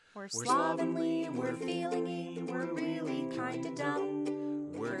We're slovenly, we're feelingy, we're really kinda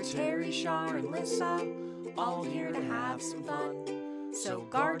dumb. We're Terry, Shar, and Lissa, all here to have some fun. So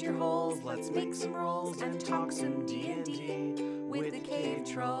guard your holes, let's make some rolls and talk some D&D with the Cave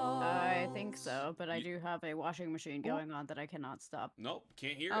Trolls. I think so, but I do have a washing machine going on that I cannot stop. Nope,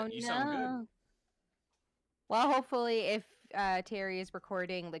 can't hear it. You sound good. Well, hopefully if Terry is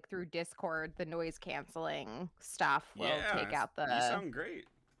recording like through Discord, the noise canceling stuff will take out the... You sound great.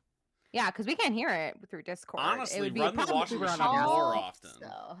 Yeah, because we can't hear it through Discord. Honestly, it would be run the washing machine more often. So,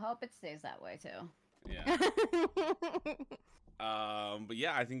 hope it stays that way, too. Yeah. But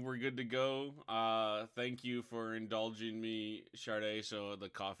yeah, I think we're good to go. Thank you for indulging me, Sade, so the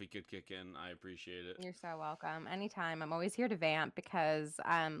coffee could kick in. I appreciate it. You're so welcome. Anytime. I'm always here to vamp because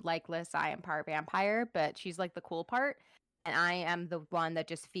like Liz, I am part vampire, but she's like the cool part. And I am the one that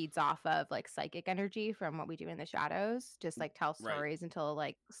just feeds off of like psychic energy from what we do in the shadows. Just like tell stories until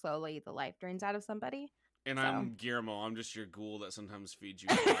like slowly the life drains out of somebody. And so. I'm Guillermo. I'm just your ghoul that sometimes feeds you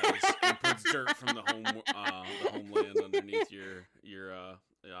flies and puts dirt from the homeland underneath your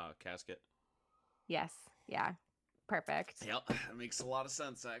casket. Yes. Yeah. Perfect. Yep, that makes a lot of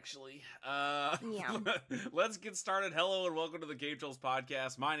sense, actually. Yeah. Let's get started. Hello and welcome to the Cave Trolls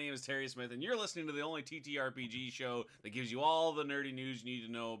podcast. My name is Terry Smith, and you're listening to the only TTRPG show that gives you all the nerdy news you need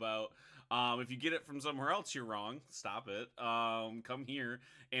to know about. If you get it from somewhere else, you're wrong. Stop it. Come here,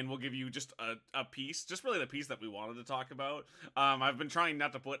 and we'll give you just a piece, just really the piece that we wanted to talk about. I've been trying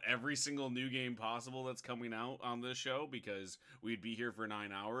not to put every single new game possible that's coming out on this show because we'd be here for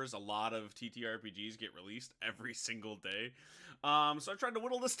 9 hours. A lot of TTRPGs get released every single day. So I tried to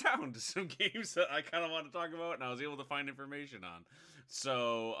whittle this down to some games that I kind of want to talk about, and I was able to find information on.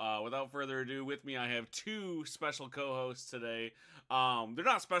 So without further ado, with me I have two special co-hosts today. They're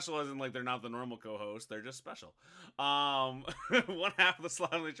not special as in like they're not the normal co-host. They're just special. One half of the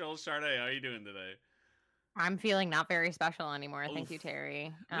Slander Trolls, Sade. How are you doing today? I'm feeling not very special anymore. Oof. Thank you,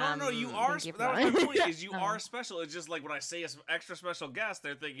 Terry. No, you are. That was my point. Is you are special. It's just like when I say an extra special guest,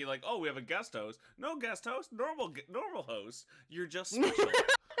 they're thinking like, oh, we have a guest host. No guest host. Normal host. You're just special.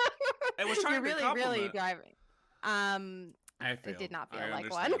 I was trying to compliment. Really driving. I failed. It did not feel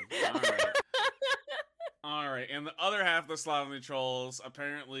like one. All right, and the other half of the Slander Trolls,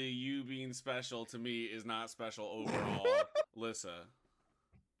 apparently you being special to me is not special overall. Lissa.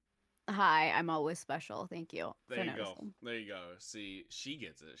 Hi, I'm always special. Thank you. There you go. There you go. See, she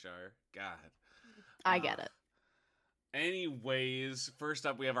gets it, Shar. God. I get it. Anyways, first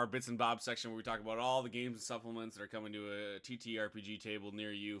up we have our Bits and Bobs section where we talk about all the games and supplements that are coming to a TTRPG table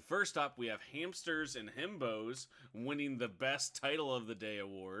near you. First up, we have Hamsters and Himbos winning the Best Title of the Day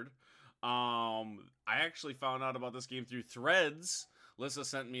award. I actually found out about this game through Threads. Lissa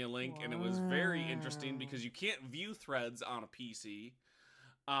sent me a link, and it was very interesting because you can't view Threads on a PC,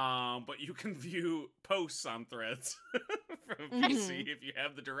 but you can view posts on Threads from PC if you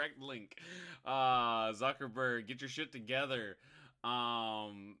have the direct link. Zuckerberg, get your shit together.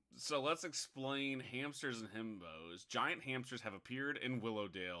 So let's explain Hamsters and Himbos. Giant hamsters have appeared in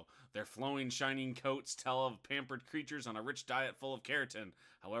Willowdale. Their flowing, shining coats tell of pampered creatures on a rich diet full of keratin.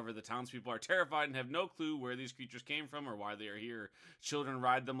 However, the townspeople are terrified and have no clue where these creatures came from or why they are here. Children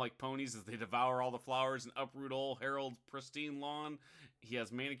ride them like ponies as they devour all the flowers and uproot old Harold's pristine lawn. He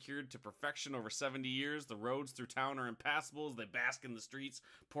has manicured to perfection over 70 years. The roads through town are impassable as they bask in the streets.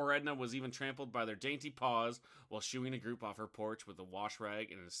 Poor Edna was even trampled by their dainty paws while shooing a group off her porch with a wash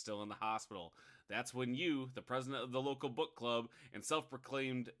rag and is still in the hospital. That's when you, the president of the local book club and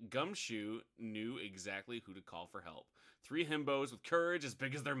self-proclaimed gumshoe, knew exactly who to call for help. 3 himbos with courage as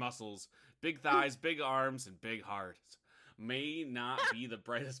big as their muscles, big thighs, big arms, and big hearts. May not be the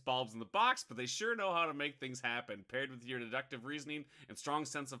brightest bulbs in the box, but they sure know how to make things happen. Paired with your deductive reasoning and strong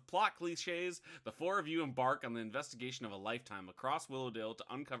sense of plot cliches, the 4 of you embark on the investigation of a lifetime across Willowdale to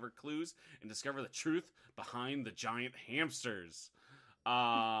uncover clues and discover the truth behind the giant hamsters.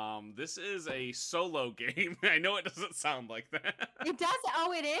 This is a solo game. I know it doesn't sound like that. It does.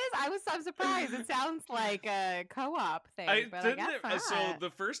 Oh, it is. I'm surprised. It sounds like a co-op thing. So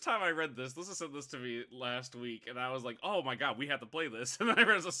the first time I read this, Lisa sent this to me last week, and I was like, "Oh my god, we have to play this!" And then I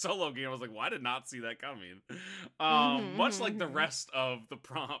read it as a solo game. I was like, "Well, I did not see that coming." Much like the rest of the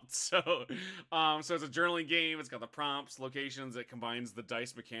prompts. So it's a journaling game. It's got the prompts, locations. It combines the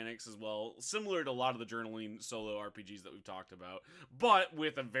dice mechanics as well, similar to a lot of the journaling solo RPGs that we've talked about, but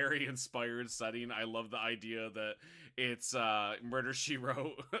with a very inspired setting. I love the idea that it's Murder, She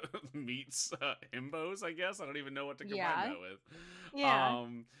Wrote meets Himbos, I guess. I don't even know what to combine that with. Yeah.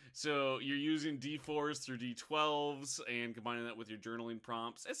 So you're using D4s through D12s and combining that with your journaling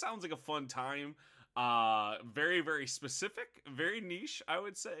prompts. It sounds like a fun time. Very, very specific, very niche, I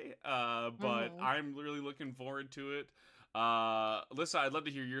would say. But I'm really looking forward to it. Alyssa, I'd love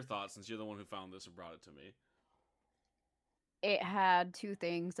to hear your thoughts since you're the one who found this and brought it to me. It had two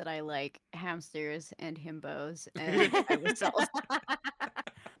things that I like: hamsters and himbos, and I was sold.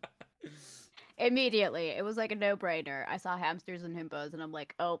 Immediately. It was like a no-brainer. I saw hamsters and himbos, and I'm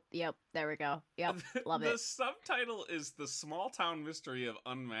like, oh, yep, there we go. Yep, love The it. subtitle is The Small Town Mystery of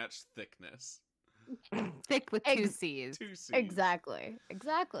Unmatched Thickness. Thick with two C's. Two C's. Exactly.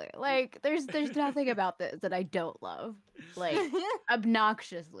 Like, there's nothing about this that I don't love. Like,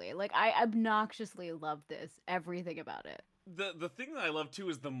 obnoxiously. Like, I obnoxiously love this. Everything about it. The thing that I love too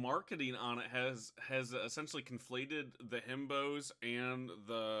is the marketing on it has essentially conflated the himbos and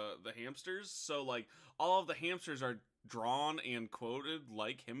the hamsters. So like all of the hamsters are drawn and quoted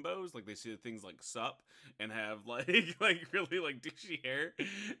like himbos, like they see things like sup and have like really like douchey hair.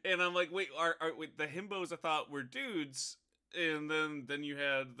 And I'm like, wait, wait, the himbos I thought were dudes. And then you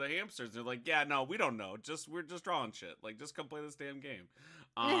had the hamsters. They're like, yeah, no, we don't know. We're just drawing shit. Like, just come play this damn game.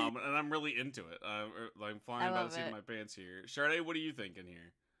 And I'm really into it. I'm flying by the seat of my pants here. Sade, what are you thinking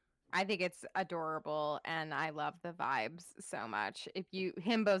here? I think it's adorable, and I love the vibes so much.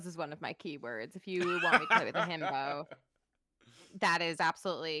 Himbos is one of my keywords. If you want me to play with a himbo, that is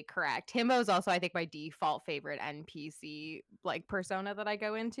absolutely correct. Himbo is also, I think, my default favorite NPC like persona that I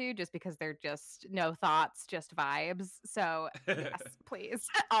go into, just because they're just no thoughts, just vibes. So yes, please,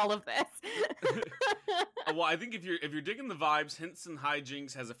 all of this. Well, I think if you're digging the vibes, Hints and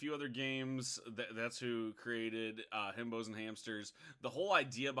Hijinks has a few other games. That's who created Himbos and Hamsters. The whole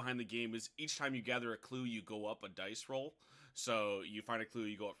idea behind the game is each time you gather a clue, you go up a dice roll. So you find a clue,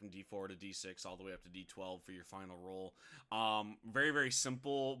 you go up from D4 to D6 all the way up to D12 for your final roll. Very, very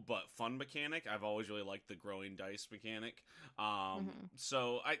simple but fun mechanic. I've always really liked the growing dice mechanic.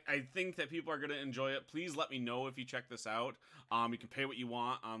 So I think that people are going to enjoy it. Please let me know if you check this out. You can pay what you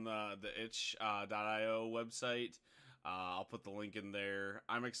want on the itch.io website. I'll put the link in there.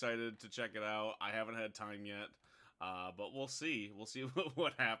 I'm excited to check it out. I haven't had time yet. But we'll see. We'll see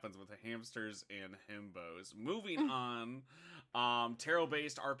what happens with the hamsters and himbos. Moving on,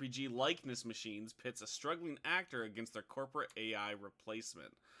 tarot-based RPG Likeness Machines pits a struggling actor against their corporate AI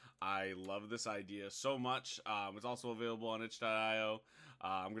replacement. I love this idea so much. It's also available on itch.io.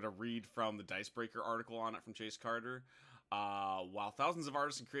 I'm going to read from the Dicebreaker article on it from Chase Carter. While thousands of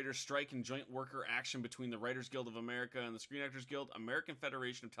artists and creators strike in joint worker action between the Writers Guild of America and the Screen Actors Guild, American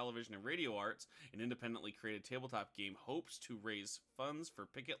Federation of Television and Radio Arts, an independently created tabletop game, hopes to raise funds for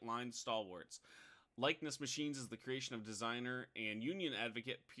picket line stalwarts. Likeness Machines is the creation of designer and union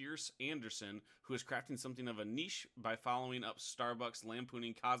advocate Pierce Anderson, who is crafting something of a niche by following up Starbucks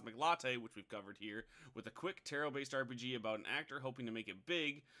lampooning Cosmic Latte, which we've covered here, with a quick tarot-based RPG about an actor hoping to make it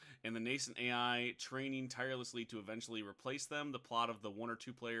big, and the nascent AI training tirelessly to eventually replace them. The plot of the one or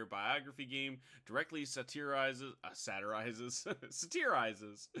two player biography game directly satirizes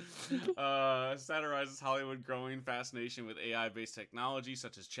Hollywood growing fascination with AI-based technology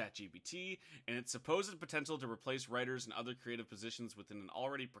such as ChatGPT and its supposed potential to replace writers and other creative positions within an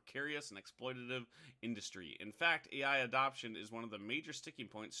already precarious and exploitative industry. In fact, AI adoption is one of the major sticking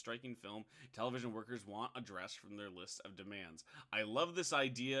points striking film television workers want addressed from their list of demands. I love this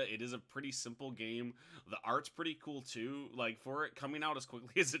idea. It is a pretty simple game. The art's pretty cool too. Like, for it coming out as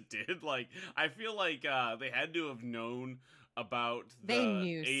quickly as it did, like, I feel like they had to have known about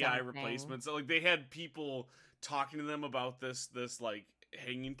the AI replacements. So, like, they had people talking to them about this like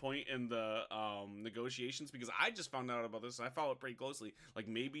hanging point in the negotiations, because I just found out about this and I followed it pretty closely, like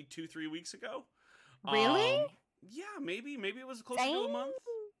maybe 2-3 weeks ago. Really? Yeah, maybe it was close to a month.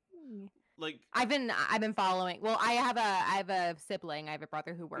 Like, I've been following. Well, I have a sibling. I have a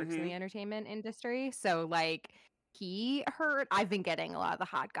brother who works in the entertainment industry. So like I've been getting a lot of the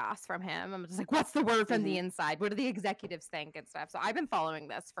hot goss from him. I'm just like, what's the word from the inside? What do the executives think and stuff? So I've been following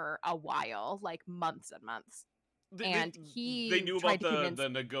this for a while, like months and months. They knew about the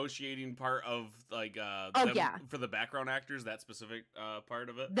negotiating part of like for the background actors, that specific part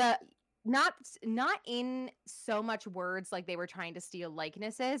of it. Not in so much words like they were trying to steal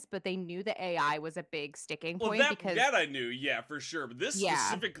likenesses, but they knew the AI was a big sticking point. Because that I knew, yeah, for sure. But this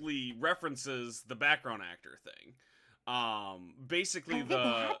specifically references the background actor thing. Basically, I think they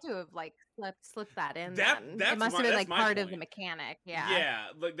had to have like slipped that in. It must have been like part of the mechanic. Yeah,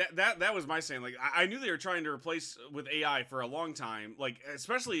 like that was my saying. Like, I knew they were trying to replace with AI for a long time. Like,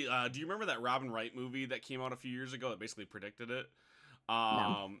 especially, do you remember that Robin Wright movie that came out a few years ago that basically predicted it?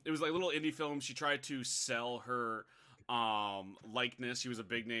 No. It was like a little indie film. She tried to sell her likeness. She was a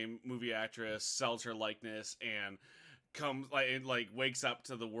big name movie actress, sells her likeness, and comes like wakes up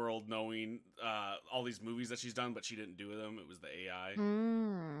to the world knowing all these movies that she's done, but she didn't do them. It was the AI.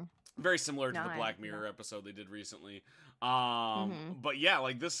 Very similar to the Black Mirror episode they did recently. But yeah,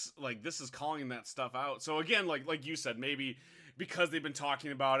 like this is calling that stuff out. So again, like you said, maybe because they've been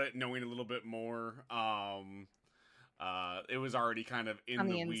talking about it, knowing a little bit more, it was already kind of in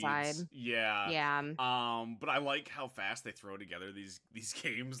the inside. weeds. Yeah. Yeah. But I like how fast they throw together these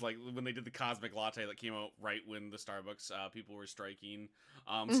games. Like when they did the Cosmic Latte that came out right when the Starbucks people were striking.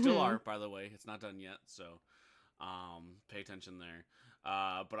 Still are, by the way. It's not done yet, so pay attention there.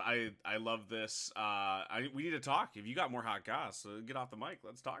 But I love this. We need to talk. If you got more hot goss, get off the mic.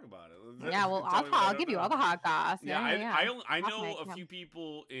 Let's talk about it. Yeah, well, I'll give you all the hot goss. Yeah, I know mic, a few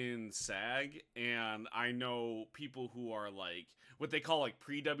people in SAG, and I know people who are like what they call like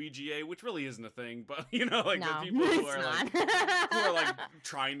pre-WGA, which really isn't a thing, but the people who are like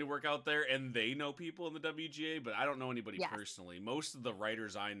trying to work out there, and they know people in the WGA, but I don't know anybody personally. Most of the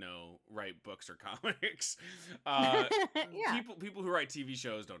writers I know write books or comics. People who write TV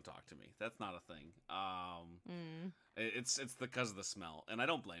shows don't talk to me. That's not a thing. It's because of the smell, and I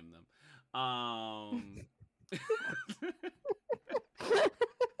don't blame them.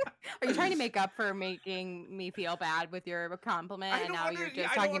 Are you trying to make up for making me feel bad with your compliment, and now you're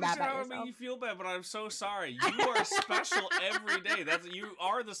just talking about yourself? I don't make you feel bad, but I'm so sorry. You are special every day. You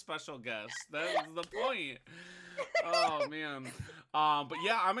are the special guest. That's the point. Oh man. But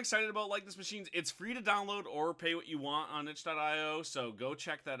yeah, I'm excited about Like This Machines. It's free to download or pay what you want on itch.io, so go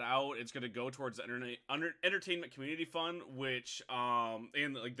check that out. It's going to go towards the Entertainment Community Fund, which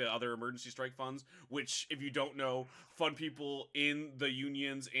and like the other emergency strike funds, which, if you don't know, fund people in the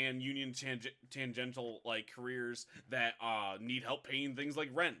unions and union tangential like careers that need help paying things like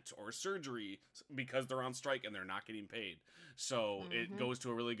rent or surgery because they're on strike and they're not getting paid. So it goes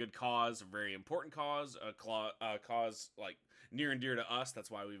to a really good cause, a very important cause, a cause like near and dear to us. That's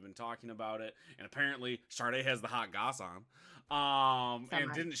why we've been talking about it. And apparently Sade has the hot goss on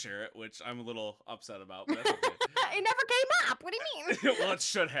and didn't share it, which I'm a little upset about, but that's okay. It never came up. What do you mean? Well, it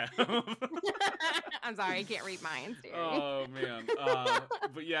should have. I'm sorry, I can't read minds, dear. Oh man.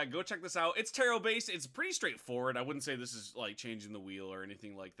 But yeah, go check this out. It's tarot based. It's pretty straightforward. I wouldn't say this is like changing the wheel or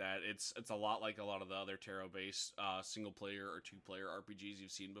anything like that. It's a lot like a lot of the other tarot based single player or two player RPGs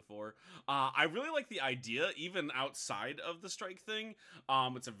you've seen before. I really like the idea, even outside of the strike thing.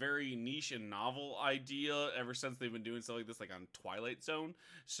 It's a very niche and novel idea ever since they've been doing stuff like this, like on Twilight Zone.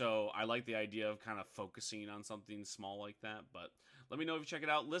 So I like the idea of kind of focusing on something small like that. But let me know if you check it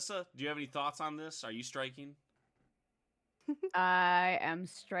out. Lissa, do you have any thoughts on this? Are you striking? I am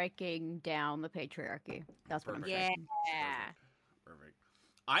striking down the patriarchy. That's what I'm striking. Perfect.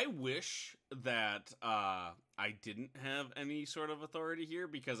 I wish that I didn't have any sort of authority here,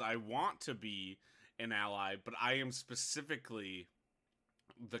 because I want to be an ally, but I am specifically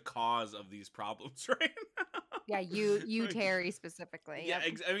the cause of these problems right now. Yeah, you Terry specifically. Yeah,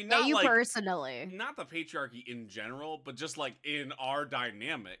 yep. I mean, not you like, personally, not the patriarchy in general, but just like in our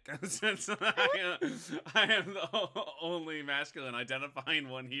dynamic, since I am the only masculine identifying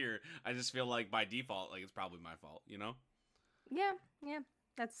one here. I just feel like by default, like it's probably my fault, you know? Yeah,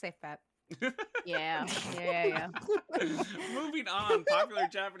 that's a safe bet. Yeah. Moving on, popular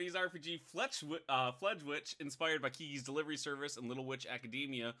Japanese RPG Fledge Witch, inspired by Kiki's Delivery Service and Little Witch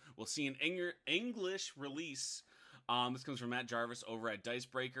Academia, will see an English release. This comes from Matt Jarvis over at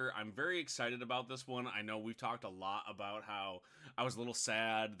Dicebreaker. I'm very excited about this one. I know we've talked a lot about how I was a little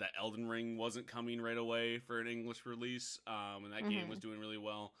sad that Elden Ring wasn't coming right away for an English release, and that game was doing really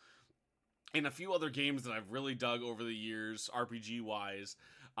well. And a few other games that I've really dug over the years, RPG-wise.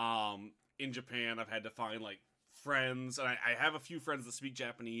 In Japan, I've had to find like friends, and I have a few friends that speak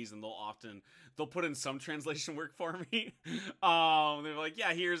Japanese, and they'll put in some translation work for me. They're like,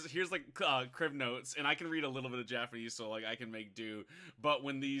 yeah, here's like crib notes, and I can read a little bit of Japanese, so like I can make do. But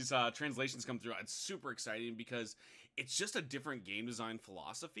when these translations come through, it's super exciting because it's just a different game design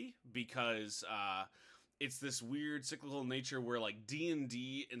philosophy, because it's this weird cyclical nature where like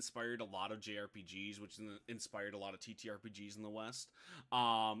D&D inspired a lot of JRPGs, which inspired a lot of TTRPGs in the West.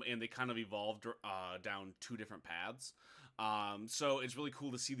 And they kind of evolved down two different paths. So it's really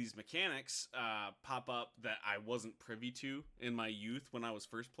cool to see these mechanics pop up that I wasn't privy to in my youth when I was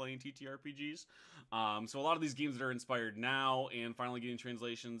first playing TTRPGs. So a lot of these games that are inspired now and finally getting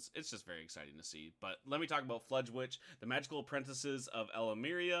translations, it's just very exciting to see. But let me talk about Fledge Witch. The Magical Apprentices of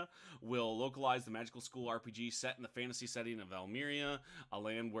Elamiria will localize the magical school RPG set in the fantasy setting of Elamiria, a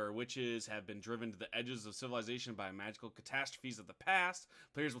land where witches have been driven to the edges of civilization by magical catastrophes of the past.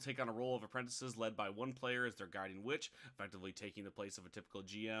 Players will take on a role of apprentices led by one player as their guardian witch, effectively taking the place of a typical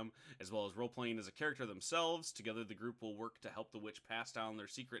GM, as well as role-playing as a character themselves. Together, the group will work to help the witch pass down their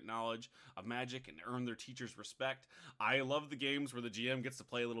secret knowledge of magic and earn their teacher's respect. I love the games where the GM gets to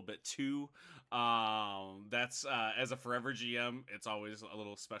play a little bit too. That's as a forever GM, it's always a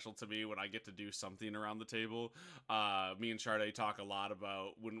little special to me when I get to do something around the table. Me and Sade talk a lot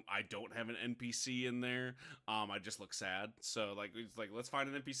about when I don't have an NPC in there. I just look sad. So it's like let's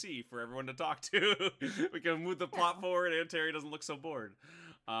find an NPC for everyone to talk to. We can move the plot forward, and Terry doesn't look so bored.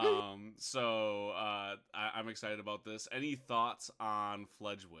 I'm excited about this. Any thoughts on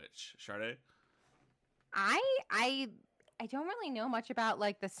Fledge Witch, Sade? I don't really know much about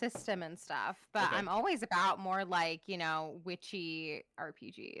like the system and stuff, but Okay. I'm always about more like, you know, witchy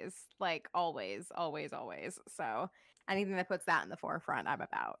RPGs. Like always. So anything that puts that in the forefront, I'm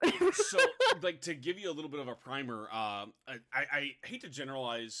about. So, like, to give you a little bit of a primer, I hate to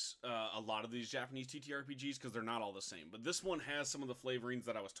generalize a lot of these Japanese TTRPGs because they're not all the same, but this one has some of the flavorings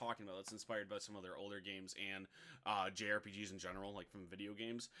that I was talking about. It's inspired by some of their older games and JRPGs in general, like from video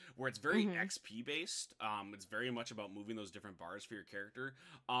games, where it's very XP based. It's very much about moving those different bars for your character.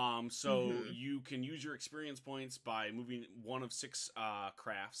 You can use your experience points by moving one of 6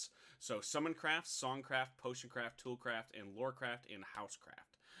 crafts. So summon craft, song craft, potion craft, tool craft, and lore craft, and house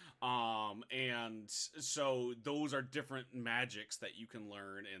craft. And so those are different magics that you can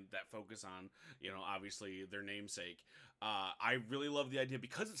learn and that focus on, you know, obviously their namesake. I really love the idea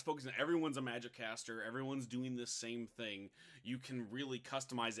because it's focusing on everyone's a magic caster, everyone's doing the same thing. You can really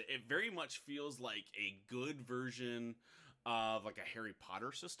customize it. It very much feels like a good version of like a Harry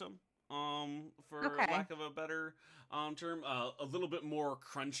Potter system. For lack of a better term, a little bit more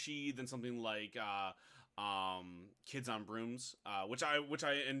crunchy than something like Kids on Brooms, which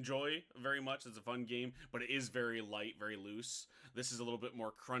I enjoy very much. It's a fun game, but it is very light, very loose. This is a little bit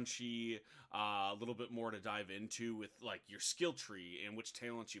more crunchy, a little bit more to dive into with like your skill tree and which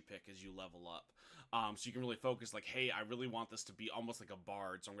talents you pick as you level up. So you can really focus like, hey, I really want this to be almost like a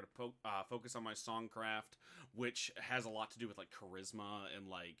bard. So I'm going to focus on my songcraft, which has a lot to do with like charisma and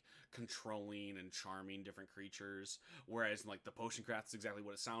like controlling and charming different creatures. Whereas like the potion craft is exactly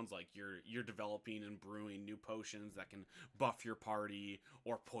what it sounds like. You're developing and brewing new potions that can buff your party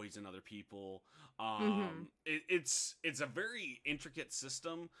or poison other people. It's a very intricate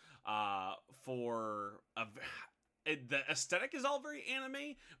system the aesthetic is all very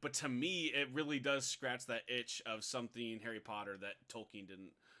anime, but to me, it really does scratch that itch of something Harry Potter that Tolkien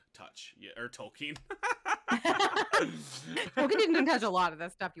didn't touch. Or Tolkien. Tolkien didn't touch a lot of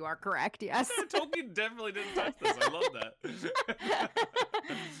this stuff. You are correct. Yes. Tolkien definitely didn't touch this. I love that.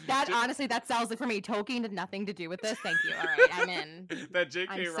 Honestly, that sounds like for me. Tolkien had nothing to do with this. Thank you. All right, I'm in. That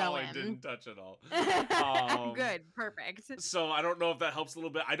J.K. Rowling didn't touch at all. Good. Perfect. So I don't know if that helps a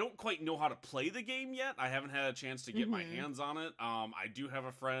little bit. I don't quite know how to play the game yet. I haven't had a chance to get my hands on it. I do have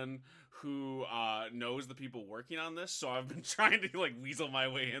a friend who knows the people working on this, so I've been trying to like weasel my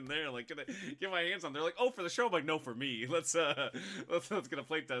way in there, like get my hands on. They're like, oh, for the show. I'm like, no, for me. Let's get a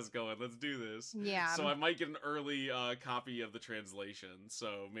playtest going. Let's do this. Yeah. So I might get an early copy of the translation.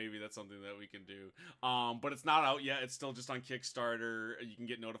 So maybe that's something that we can do. But it's not out yet. It's still just on Kickstarter. You can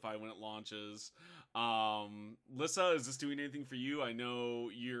get notified when it launches. Lissa, is this doing anything for you? I know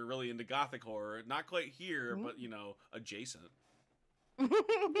you're really into gothic horror. Not quite here, but you know, adjacent. Yeah,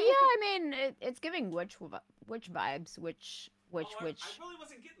 I mean, it's giving witch vibes, which. I really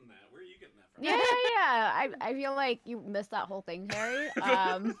wasn't getting that. Where are you getting that from? Yeah. I feel like you missed that whole thing, Harry.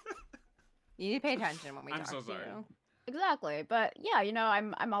 You need to pay attention when we talk I'm so sorry. to you. Exactly, but yeah, you know,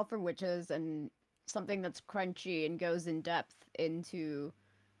 I'm all for witches and something that's crunchy and goes in depth into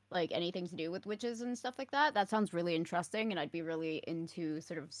like anything to do with witches and stuff like that. That sounds really interesting, and I'd be really into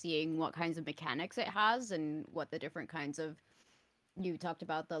sort of seeing what kinds of mechanics it has and what the different kinds of. You talked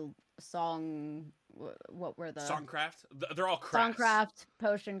about the song. What were the Songcraft? They're all crafts. Songcraft,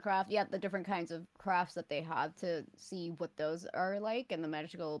 potion craft. Yeah, the different kinds of crafts that they have to see what those are like and the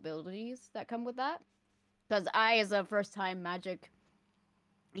magical abilities that come with that. Because I, as a first-time Magic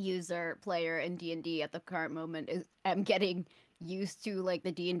player in D&D at the current moment, am getting used to like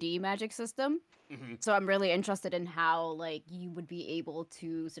the D&D Magic system. So I'm really interested in how like you would be able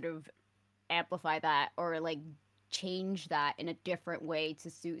to sort of amplify that or like change that in a different way to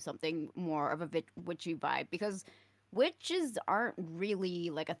suit something more of a witchy vibe, because witches aren't really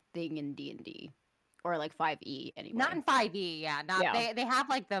like a thing in D&D or like 5e anymore. Not in 5e, yeah. They have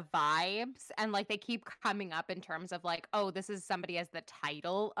like the vibes and like they keep coming up in terms of like, oh, this is somebody as the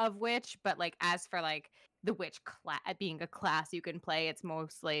title of witch, but like as for like the witch being a class you can play. It's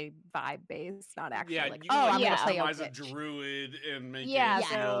mostly vibe based, not actually Yeah, like, you oh, can, like, I'm gonna play a customize a witch. druid and make Yeah, it Yes,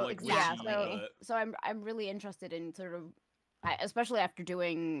 feel so like yeah, witchy, so but so I'm really interested in sort of especially after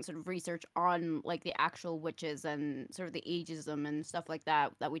doing sort of research on like the actual witches and sort of the ageism and stuff like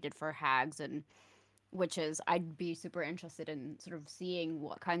that we did for hags and witches. I'd be super interested in sort of seeing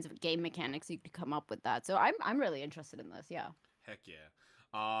what kinds of game mechanics you could come up with that. So I'm really interested in this. Yeah. heck yeah.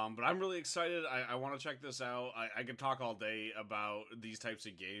 But I'm really excited. I want to check this out. I could talk all day about these types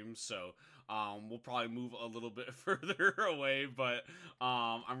of games, so we'll probably move a little bit further away. But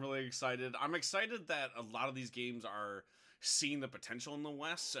I'm really excited. I'm excited that a lot of these games are seeing the potential in the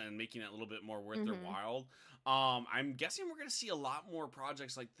West and making it a little bit more worth their while. I'm guessing we're going to see a lot more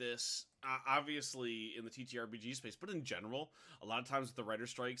projects like this, obviously in the TTRPG space, but in general, a lot of times with the writer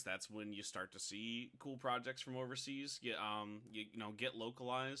strikes, that's when you start to see cool projects from overseas get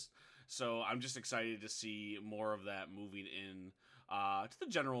localized. So I'm just excited to see more of that moving in to the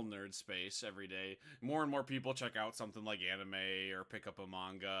general nerd space every day. More and more people check out something like anime or pick up a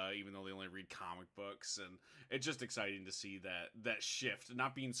manga, even though they only read comic books, and it's just exciting to see that shift,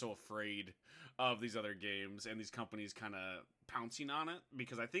 not being so afraid of these other games and these companies kind of pouncing on it,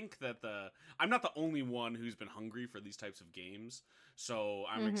 because I think that I'm not the only one who's been hungry for these types of games, so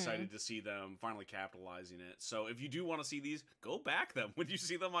I'm excited to see them finally capitalizing it. So if you do want to see these, go back them when you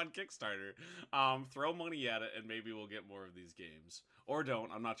see them on Kickstarter. Throw money at it and maybe we'll get more of these games, or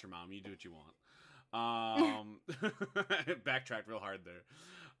don't. I'm not your mom, you do what you want. Backtracked real hard there.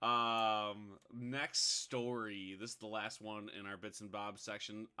 Next story. This is the last one in our bits and bobs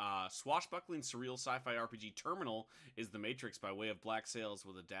section. Swashbuckling surreal sci-fi RPG Terminal is the Matrix by way of Black Sails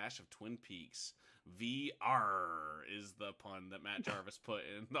with a dash of Twin Peaks. VR is the pun that Matt Jarvis put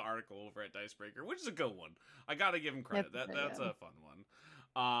in the article over at Dicebreaker, which is a good one. I gotta give him credit. That's a fun one.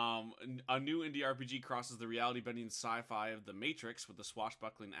 A new indie RPG crosses the reality-bending sci-fi of The Matrix with the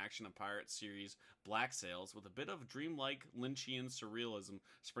swashbuckling action and pirate series Black Sails with a bit of dreamlike Lynchian surrealism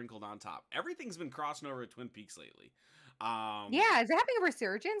sprinkled on top. Everything's been crossing over to Twin Peaks lately. Yeah, is it having a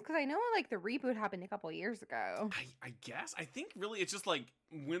resurgence? Because I know like the reboot happened a couple years ago. I guess. I think really it's just like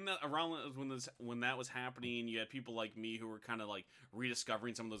when that was happening, you had people like me who were kind of like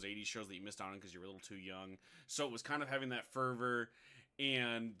rediscovering some of those 80s shows that you missed out on because you were a little too young. So it was kind of having that fervor.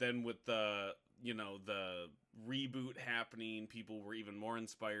 And then with the reboot happening, people were even more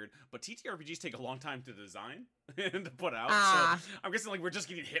inspired. But TTRPGs take a long time to design and to put out. So I'm guessing like we're just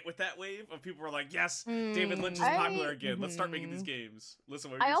getting hit with that wave of people who are like, yes, David Lynch is popular again. Let's start making these games.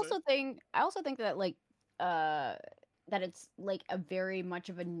 Listen, what I also think that like that it's like a very much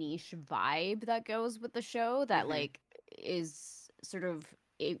of a niche vibe that goes with the show that like is sort of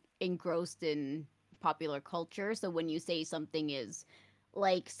engrossed in popular culture. So when you say something is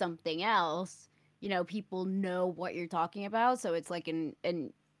like something else, people know what you're talking about. So it's like an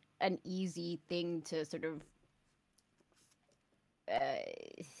easy thing to sort of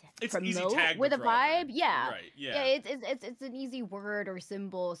it's promote easy tag with a vibe. Yeah. Right. Yeah. It's an easy word or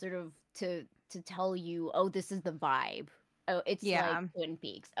symbol sort of to tell you, oh, this is the vibe. Oh, it's like Twin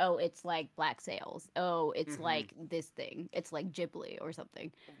Peaks. Oh, it's like Black Sails. Oh, it's like this thing. It's like Ghibli or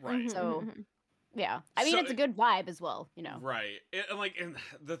something. Right. So yeah, I mean, it's a good vibe as well, Right. And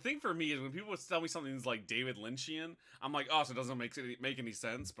the thing for me is when people tell me something's like David Lynchian, I'm like, oh, so it doesn't make any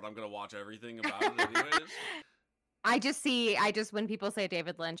sense, but I'm gonna watch everything about it anyways. I just when people say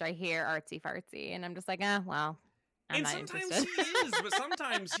David Lynch, I hear artsy fartsy, and I'm just like, well. I'm not sometimes interested. he is, but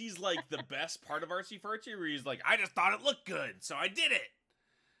sometimes he's like the best part of artsy fartsy, where he's like, I just thought it looked good, so I did it.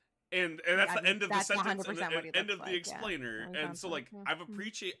 And that's the end of the sentence and the end of the explainer. Yeah. And so like I've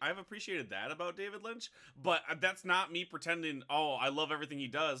appreciated that about David Lynch, but that's not me pretending, oh, I love everything he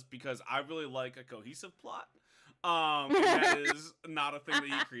does, because I really like a cohesive plot. That is not a thing that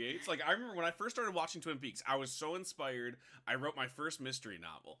he creates. Like I remember when I first started watching Twin Peaks, I was so inspired. I wrote my first mystery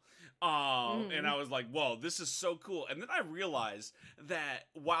novel. And I was like, whoa, this is so cool. And then I realized that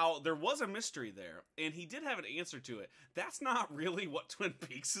while there was a mystery there and he did have an answer to it, that's not really what Twin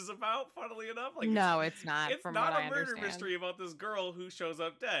Peaks is about, funnily enough. Like no, it's not. It's not a murder mystery about this girl who shows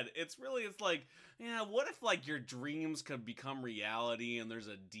up dead. It's like, yeah, what if like your dreams could become reality and there's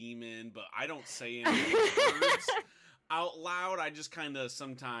a demon, but I don't say any words out loud. I just kind of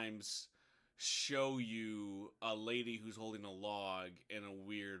sometimes show you a lady who's holding a log in a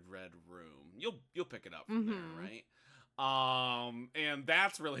weird red room. You'll pick it up from there, right? And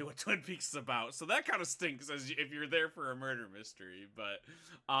that's really what Twin Peaks is about. So that kind of stinks if you're there for a murder mystery. But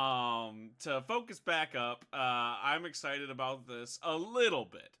to focus back up, I'm excited about this a little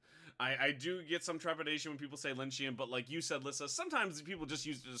bit. I do get some trepidation when people say Lynchian, but like you said, Lissa, sometimes people just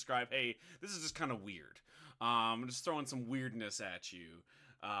use it to describe, hey, this is just kind of weird. I'm just throwing some weirdness at you.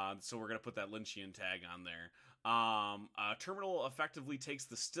 So we're gonna put that Lynchian tag on there. Terminal effectively takes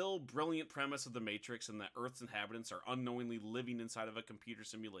the still brilliant premise of the Matrix and that Earth's inhabitants are unknowingly living inside of a computer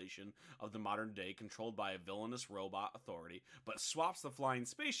simulation of the modern day controlled by a villainous robot authority, but swaps the flying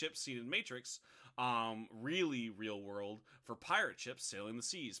spaceships seen in Matrix, really real world, for pirate ships sailing the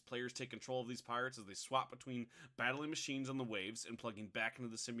seas. Players take control of these pirates as they swap between battling machines on the waves and plugging back into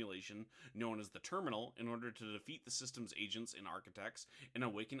the simulation known as the Terminal in order to defeat the system's agents and architects and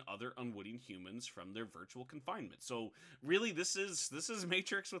awaken other unwitting humans from their virtual confinement. So really, this is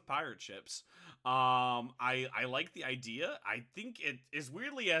Matrix with pirate ships. I like the idea. I think it is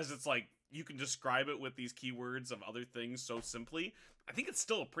weirdly as it's like you can describe it with these keywords of other things so simply. I think it's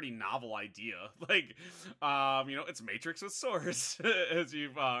still a pretty novel idea. Like, it's Matrix with swords, as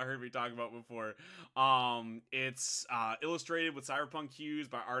you've heard me talk about before. It's illustrated with cyberpunk hues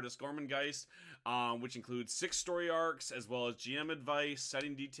by artist Gormangeist, which includes 6 story arcs, as well as GM advice,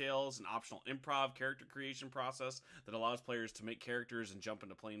 setting details, and optional improv character creation process that allows players to make characters and jump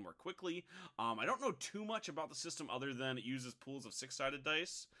into playing more quickly. I don't know too much about the system other than it uses pools of 6-sided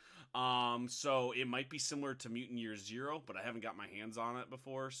dice. So it might be similar to Mutant Year Zero, but I haven't got my hands on it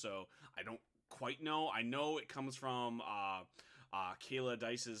before, so I don't quite know. I know it comes from Kayla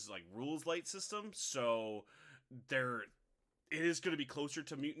Dice's like Rules Light system, so it is going to be closer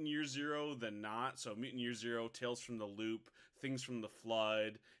to Mutant Year Zero than not. So Mutant Year Zero, Tales from the Loop, Things from the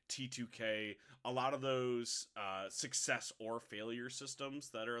Flood, T2K, a lot of those success or failure systems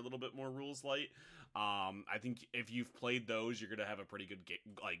that are a little bit more rules light. I think if you've played those, you're going to have a pretty good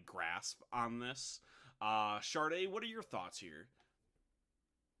grasp on this. Sade, what are your thoughts here?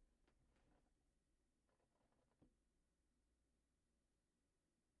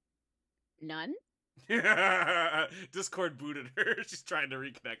 None. Discord booted her. She's trying to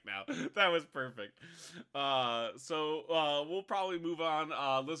reconnect now. That was perfect. So we'll probably move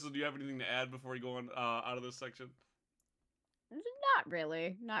on. Listen, do you have anything to add before we go on out of this section? Not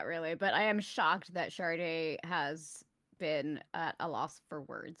really, but I am shocked that Sade has been at a loss for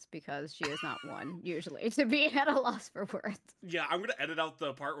words because she is not one usually to be at a loss for words. Yeah, I'm gonna edit out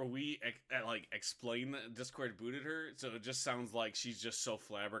the part where we explain that Discord booted her, so it just sounds like she's just so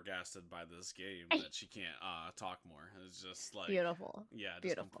flabbergasted by this game that she can't talk more. It's just like beautiful. Yeah, just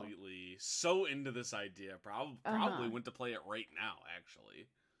beautiful. Completely so into this idea. Probably went to play it right now, actually.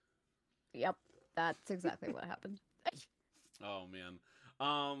 Yep, that's exactly what happened. Oh man.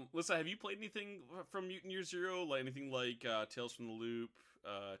 Lisa, have you played anything from Mutant Year Zero? Like anything like Tales from the Loop,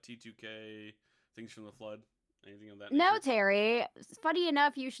 T2K, Things from the Flood? Anything of that nature? No, Terry. Funny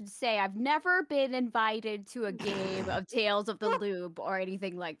enough, you should say I've never been invited to a game of Tales of the Loop or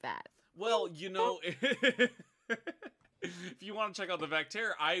anything like that. Well, if you want to check out the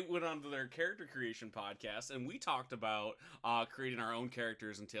Vectaire, I went on to their character creation podcast, and we talked about creating our own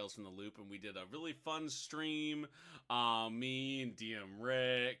characters in Tales from the Loop, and we did a really fun stream. Me and DM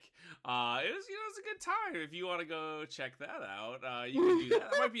Rick. It was a good time. If you want to go check that out, you can do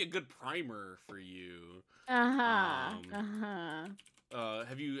that. That might be a good primer for you. Have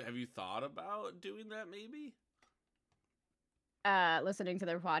you thought about doing that? Maybe. Listening to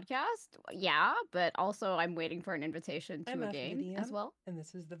their podcast, yeah, but also I'm waiting for an invitation to a game as well. And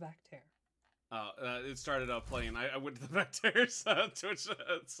this is the Vectaire. It started playing. I went to the Vectaire's Twitch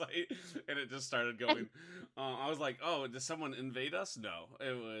site, and it just started going. I was like, "Oh, did someone invade us?" No,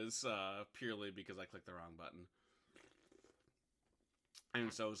 it was purely because I clicked the wrong button.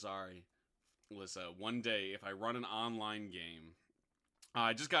 I'm so sorry, Alyssa. One day, if I run an online game,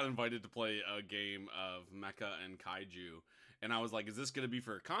 I just got invited to play a game of Mecha and Kaiju, and I was like, "Is this going to be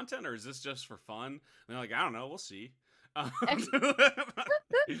for content or is this just for fun?" And they're like, "I don't know. We'll see."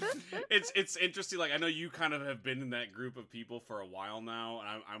 It's interesting. Like I know you kind of have been in that group of people for a while now,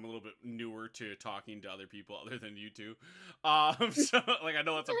 and I'm a little bit newer to talking to other people other than you two. So like I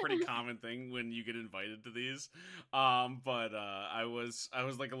know that's a pretty common thing when you get invited to these. But I was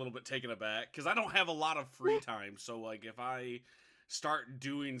like a little bit taken aback because I don't have a lot of free time. So like if I start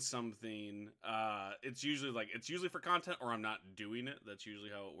doing something, it's usually for content or I'm not doing it. That's usually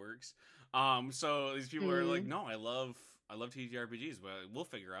how it works. So these people are like, no, I love TTRPGs, but we'll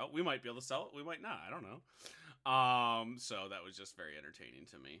figure out. We might be able to sell it. We might not. I don't know. So that was just very entertaining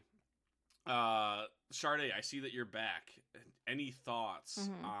to me. Sade, I see that you're back. Any thoughts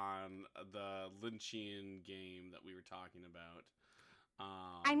on the Lynchian game that we were talking about?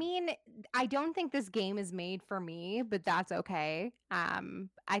 I mean, I don't think this game is made for me, but that's okay.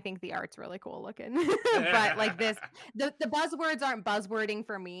 I think the art's really cool looking. But like this, the buzzwords aren't buzzwording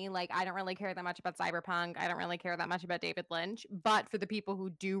for me. Like I don't really care that much about Cyberpunk. I don't really care that much about David Lynch. But for the people who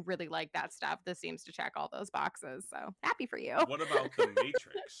do really like that stuff, this seems to check all those boxes. So happy for you. What about The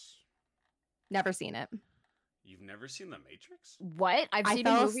Matrix? Never seen it. You've never seen The Matrix? What? I've I seen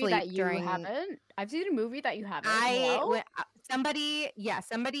fell a movie that asleep you during- haven't. I've seen a movie that you haven't. I Hello? went, somebody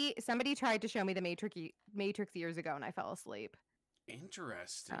tried to show me the Matrix years ago, and I fell asleep.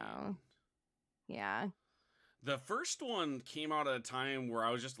 Interesting. Oh. Yeah. The first one came out at a time where I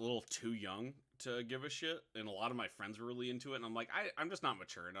was just a little too young to give a shit, and a lot of my friends were really into it, and I'm like, I'm just not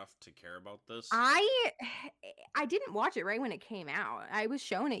mature enough to care about this. I didn't watch it right when it came out. I was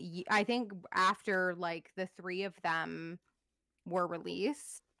shown it, I think, after like the 3 of them were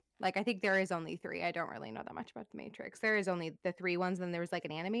released. Like, I think there is only 3. I don't really know that much about the Matrix. There is only the 3 ones, then there was like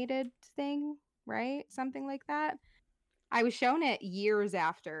an animated thing, right? Something like that. I was shown it years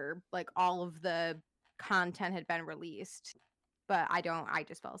after like all of the content had been released. But I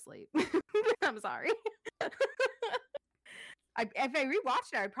just fell asleep. I'm sorry. If I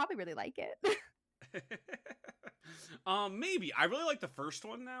rewatched it, I'd probably really like it. Maybe. I really like the first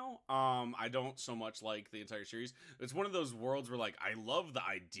one now. I don't so much like the entire series. It's one of those worlds where like I love the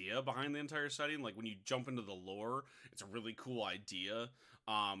idea behind the entire setting. Like when you jump into the lore, it's a really cool idea.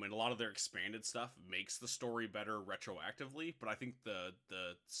 And a lot of their expanded stuff makes the story better retroactively. But I think the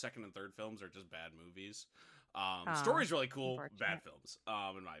second and third films are just bad movies. Story's really cool, bad films,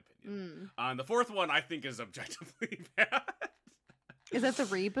 in my opinion. The fourth one I think is objectively bad. Is that the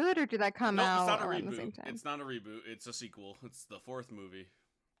reboot, or did that come out it's not a around the reboot. same time? It's not a reboot. It's a sequel. It's the 4th movie.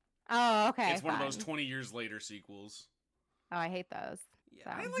 Oh, okay. It's one of those 20 years later sequels. Oh, I hate those. Yeah,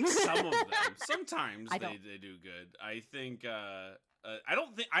 So. I like some of them. Sometimes I they do good. I think I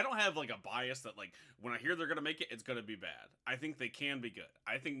don't have like a bias that like when I hear they're gonna make it, it's gonna be bad. I think they can be good.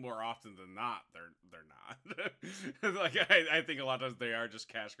 I think more often than not, they're not. Like I think a lot of times they are just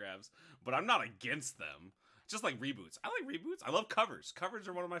cash grabs. But I'm not against them. Just like reboots. I like reboots. I love covers. Covers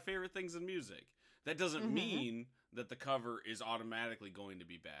are one of my favorite things in music. That doesn't mean that the cover is automatically going to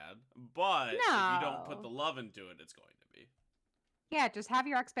be bad. But if you don't put the love into it, it's going to be. Yeah, just have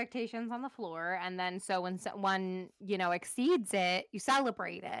your expectations on the floor, and then so when someone, exceeds it, you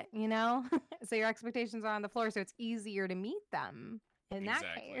celebrate it, So your expectations are on the floor, so it's easier to meet them in that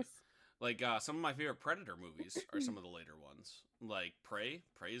case. Like, some of my favorite Predator movies are some of the later ones. Like, Prey.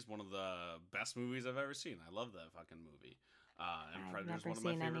 Prey is one of the best movies I've ever seen. I love that fucking movie. And Predator's one of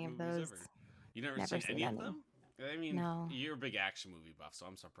my favorite movies ever. You never seen any of them? I mean, no. You're a big action movie buff, so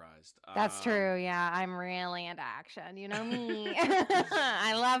I'm surprised. That's true. Yeah, I'm really into action. You know me.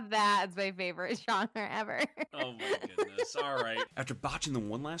 I love that. It's my favorite genre ever. Oh my goodness. All right. After botching the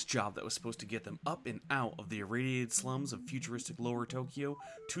one last job that was supposed to get them up and out of the irradiated slums of futuristic Lower Tokyo,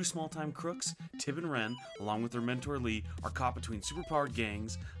 2 small-time crooks, Tib and Ren, along with their mentor Lee, are caught between superpowered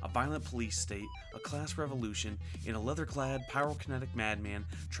gangs, a violent police state, a class revolution, and a leather-clad, pyrokinetic madman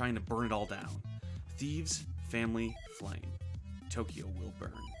trying to burn it all down. Thieves, family, flame. Tokyo will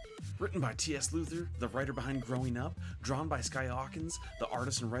burn. Written by T.S. Luther, the writer behind Growing Up, drawn by Sky Hawkins, the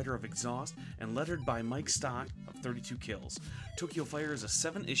artist and writer of Exhaust, and lettered by Mike Stock of 32 Kills. Tokyo Fire is a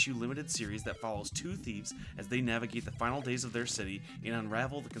 7-issue limited series that follows 2 thieves as they navigate the final days of their city and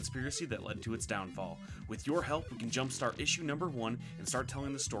unravel the conspiracy that led to its downfall. With your help, we can jumpstart issue number 1 and start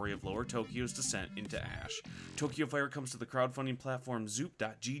telling the story of Lower Tokyo's descent into ash. Tokyo Fire comes to the crowdfunding platform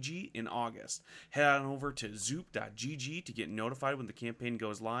Zoop.gg in August. Head on over to Zoop.gg to get notified when the campaign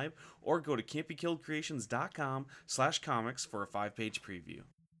goes live, or go to campykilledcreations.com/comics for a 5-page preview.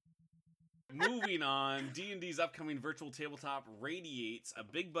 Moving on, D&D's upcoming virtual tabletop radiates a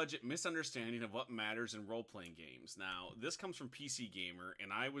big-budget misunderstanding of what matters in role-playing games. Now, this comes from PC Gamer,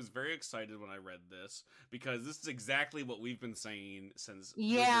 and I was very excited when I read this, because this is exactly what we've been saying since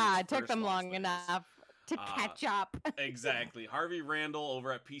it took them long enough to catch up. Exactly. Harvey Randall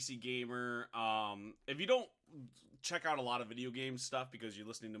over at PC Gamer. If you don't check out a lot of video game stuff because you're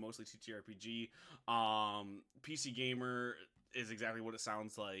listening to mostly TTRPG, PC Gamer is exactly what it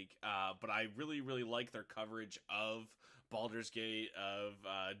sounds like, but I really, really like their coverage of Baldur's Gate, of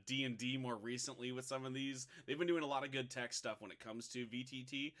D&D more recently with some of these. They've been doing a lot of good tech stuff when it comes to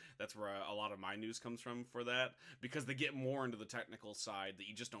VTT. That's where a lot of my news comes from for that, because they get more into the technical side that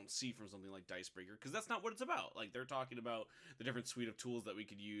you just don't see from something like Dicebreaker, because that's not what it's about. Like, they're talking about the different suite of tools that we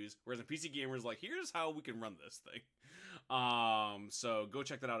could use, whereas in PC Gamer is like, here's how we can run this thing. So go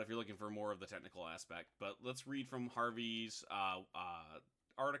check that out if you're looking for more of the technical aspect. But let's read from Harvey's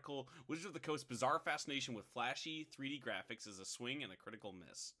article, Wizards of the Coast's bizarre fascination with flashy 3D graphics is a swing and a critical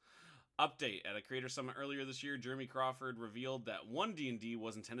miss. Update. At a creator summit earlier this year, Jeremy Crawford revealed that 1D&D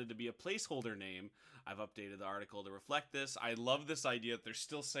was intended to be a placeholder name. I've updated the article to reflect this. I love this idea that they're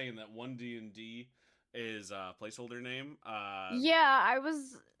still saying that 1D&D is a placeholder name. Yeah,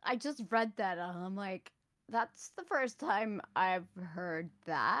 I just read that and I'm like, that's the first time I've heard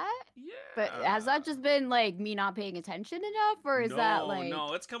that. Yeah. But has that just been like me not paying attention enough, or is that like?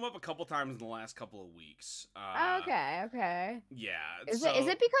 No, it's come up a couple times in the last couple of weeks. Okay. Yeah. Is it because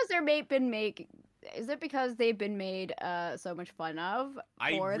is it because they've been made so much fun of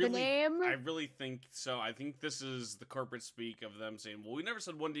for the name? I really think so. I think this is the corporate speak of them saying, well, we never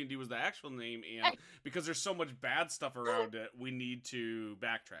said 1D&D was the actual name, and because there's so much bad stuff around it, we need to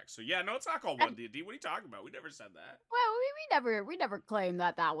backtrack. So yeah, no, it's not called 1D&D. What are you talking about? We never said that. Well, we never claimed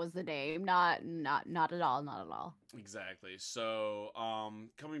that was the name. Not at all. Exactly. So,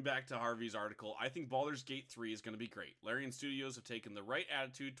 coming back to Harvey's article, I think Baldur's Gate 3 is going to be great. Larian Studios have taken the right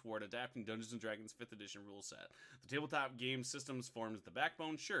attitude toward adapting Dungeons & Dragons 5th edition rule set. The tabletop game systems forms the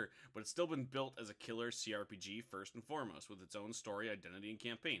backbone, sure, but it's still been built as a killer CRPG first and foremost, with its own story, identity, and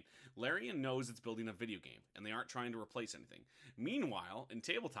campaign. Larian knows it's building a video game, and they aren't trying to replace anything. Meanwhile, in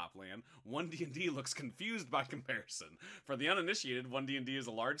tabletop land, 1D&D looks confused by comparison. For the uninitiated, 1D&D is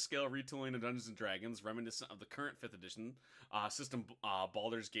a large-scale retooling of Dungeons & Dragons, reminiscent of the current 5th edition system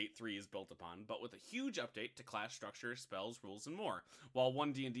Baldur's Gate 3 is built upon, but with a huge update to class structure, spells, rules, and more. While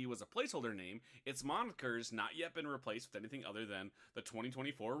 1D&D was a placeholder name, its moniker's not yet been replaced with anything other than the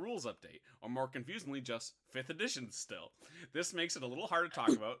 2024 rules update, or more confusingly, just 5th edition still. This makes it a little hard to talk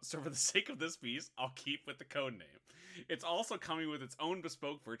about, so for the sake of this piece, I'll keep with the code name. It's also coming with its own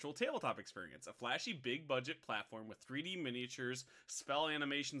bespoke virtual tabletop experience, a flashy big-budget platform with 3D miniatures, spell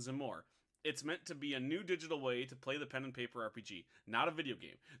animations, and more. It's meant to be a new digital way to play the pen and paper RPG, not a video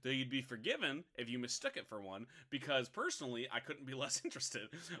game. Though you'd be forgiven if you mistook it for one, because personally, I couldn't be less interested.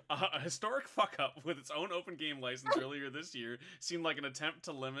 A historic fuck-up with its own open game license earlier this year seemed like an attempt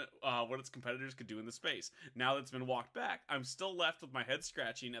to limit what its competitors could do in the space. Now that it's been walked back, I'm still left with my head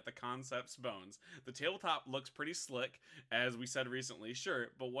scratching at the concept's bones. The tabletop looks pretty slick, as we said recently, sure,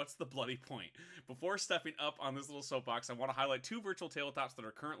 but what's the bloody point? Before stepping up on this little soapbox, I want to highlight two virtual tabletops that are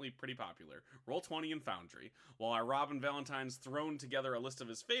currently pretty popular. Roll20 and Foundry. While our Robin Valentine's thrown together a list of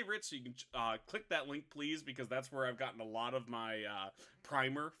his favorites, so you can click that link, please, because that's where I've gotten a lot of my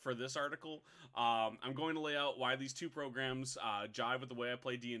primer for this article. I'm going to lay out why these two programs jive with the way I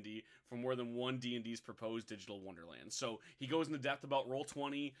play D&D for more than one D&D's proposed digital wonderland. So he goes into depth about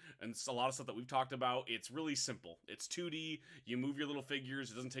Roll20 and a lot of stuff that we've talked about. It's really simple. It's 2D. You move your little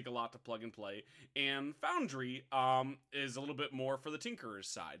figures. It doesn't take a lot to plug and play. And Foundry is a little bit more for the tinkerer's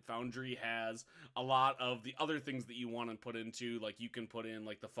side. Foundry has a lot of the other things that you want to put into, like you can put in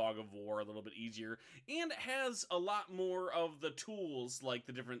like the Fog of War a little bit easier, and it has a lot more of the tools, like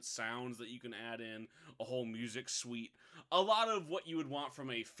the different sounds that you can add in, a whole music suite, a lot of what you would want from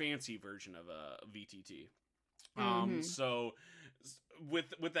a fancy version of a VTT. So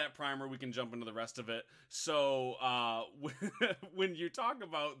with that primer, we can jump into the rest of it. So when you talk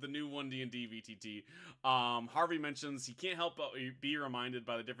about the new 1D&D VTT, Harvey mentions he can't help but be reminded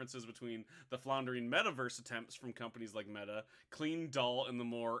by the differences between the floundering metaverse attempts from companies like Meta, Clean Dull, and the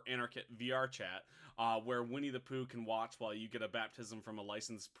more anarchic VR chat, where Winnie the Pooh can watch while you get a baptism from a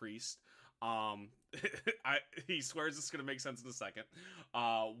licensed priest. He swears it's going to make sense in a second.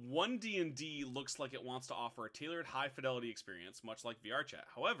 1D&D looks like it wants to offer a tailored high-fidelity experience, much like VR chat.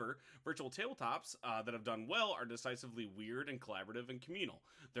 However, virtual tabletops that have done well are decisively weird and collaborative and communal.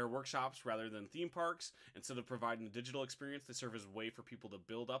 They're workshops rather than theme parks. Instead of providing a digital experience, they serve as a way for people to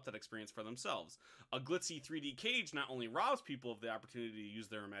build up that experience for themselves. A glitzy 3D cage not only robs people of the opportunity to use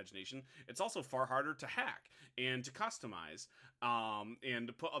their imagination, it's also far harder to hack and to customize and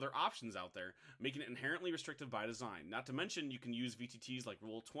to put other options out there, making it inherently restrictive by design. Not to mention, you can use VTTs like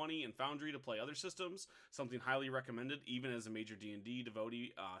Roll20 and Foundry to play other systems, something highly recommended even as a major D&D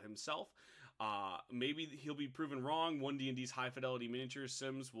devotee himself. Maybe he'll be proven wrong. 1D&D's high-fidelity miniature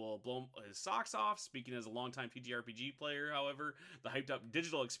sims will blow his socks off. Speaking as a longtime TTRPG player, however, the hyped-up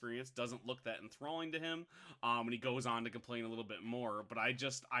digital experience doesn't look that enthralling to him, and he goes on to complain a little bit more. But I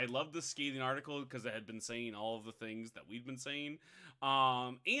love this scathing article because it had been saying all of the things that we've been saying.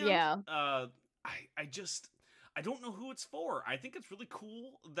 I don't know who it's for. I think it's really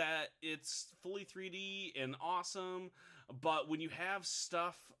cool that it's fully 3D and awesome, but when you have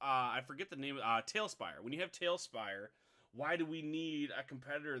stuff, I forget the name, Tailspire. When you have Tailspire, why do we need a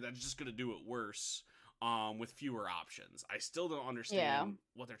competitor that's just going to do it worse? with fewer options. I still don't understand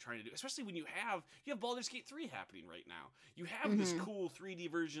what they're trying to do, especially when you have Baldur's Gate 3 happening right now. You have this cool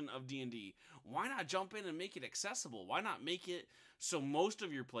 3D version of D&D. Why not jump in and make it accessible? Why not make it so most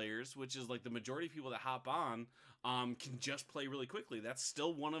of your players, which is like the majority of people that hop on, can just play really quickly? That's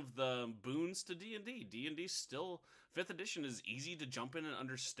still one of the boons to D&D. D&D still, 5th edition is easy to jump in and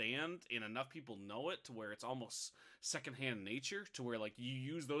understand, and enough people know it to where it's almost secondhand nature, to where like you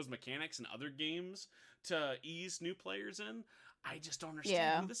use those mechanics in other games to ease new players in. I just don't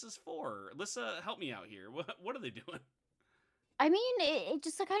understand who this is for. Alyssa, help me out here. What are they doing? I mean, it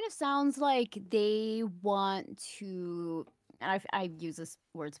just kind of sounds like they want to, and I use this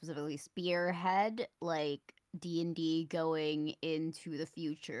word specifically, spearhead like D&D going into the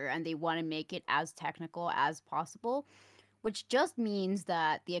future, and they want to make it as technical as possible, which just means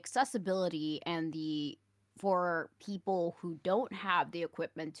that the accessibility and the for people who don't have the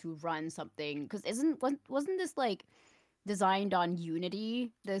equipment to run something, because wasn't this like designed on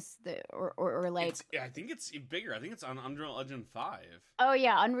Unity, or like I think it's bigger. I think it's on Unreal Engine 5. Oh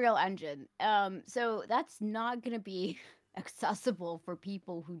yeah, Unreal Engine. So that's not gonna be accessible for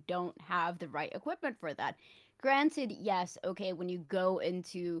people who don't have the right equipment for that. Granted, yes, okay, when you go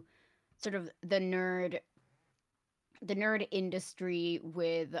into sort of the nerd industry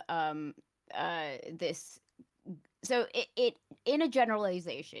with this, so it in a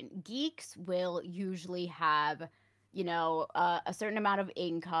generalization, geeks will usually have, you know, a certain amount of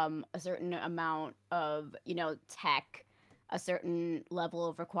income, a certain amount of, you know, tech, a certain level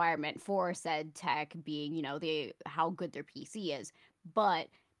of requirement for said tech being, you know, the how good their PC is. But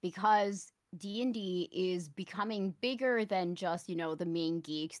because D&D is becoming bigger than just, you know, the main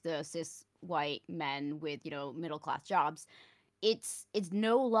geeks, the cis white men with, you know, middle class jobs, it's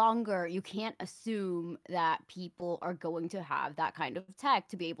no longer, you can't assume that people are going to have that kind of tech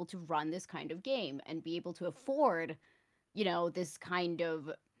to be able to run this kind of game and be able to afford, you know, this kind of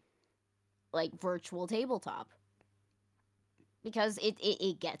like virtual tabletop, because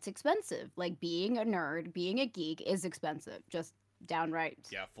it gets expensive. Like being a nerd, being a geek is expensive, just downright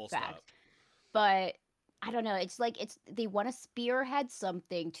Full fact. stop. But I don't know, it's like they want to spearhead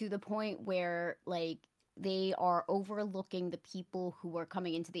something to the point where like they are overlooking the people who are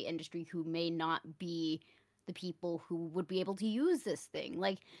coming into the industry who may not be the people who would be able to use this thing.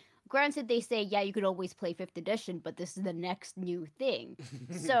 Like, granted, they say, yeah, you could always play 5th edition, but this is the next new thing.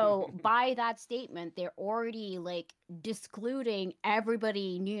 So by that statement, they're already like discluding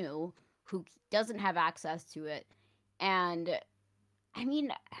everybody new who doesn't have access to it. And I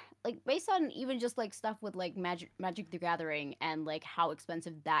mean, like based on even just like stuff with like Magic the Gathering and like how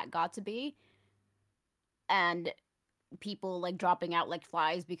expensive that got to be, and people like dropping out like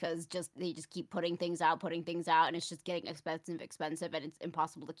flies because they just keep putting things out, and it's just getting expensive, and it's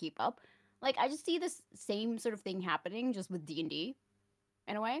impossible to keep up. Like I just see this same sort of thing happening just with D&D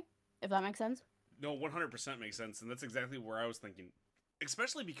in a way, if that makes sense. No, 100% makes sense, and that's exactly where I was thinking.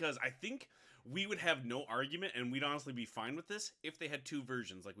 Especially because I think we would have no argument, and we'd honestly be fine with this if they had two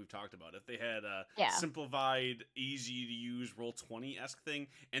versions, like we've talked about. If they had a simplified, easy-to-use Roll20-esque thing,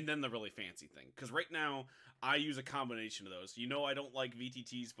 and then the really fancy thing. Because right now, I use a combination of those. You know I don't like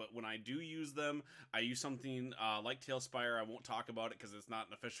VTTs, but when I do use them, I use something like Tailspire. I won't talk about it because it's not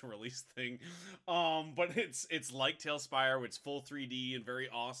an official release thing. But it's like Tailspire, it's full 3D and very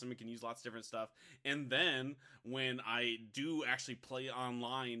awesome. It can use lots of different stuff. And then when I do actually play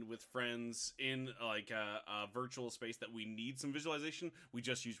online with friends in like a virtual space that we need some visualization, we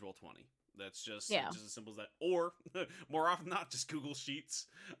just use Roll20. That's just as simple as that. Or more often than not, just Google Sheets.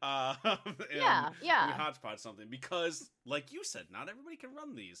 We hodgepodge something, because, like you said, not everybody can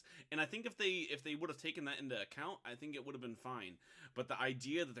run these. And I think if they would have taken that into account, I think it would have been fine. But the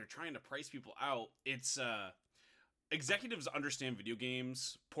idea that they're trying to price people out, it's executives understand video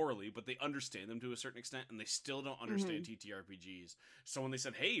games poorly, but they understand them to a certain extent, and they still don't understand TTRPGs. So when they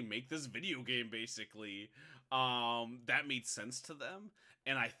said, "Hey, make this video game," basically, that made sense to them.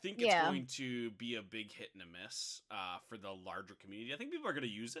 And I think it's going to be a big hit and a miss for the larger community. I think people are going to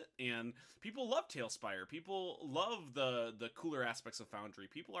use it, and people love Tailspire. People love the cooler aspects of Foundry.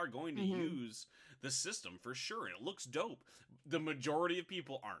 People are going to use the system for sure, and it looks dope. The majority of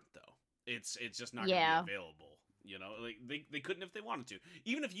people aren't, though. It's just not going to be available. You know, like they couldn't if they wanted to.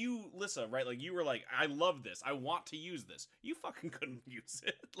 Even if you, Lissa, right, like you were like, I love this, I want to use this. You fucking couldn't use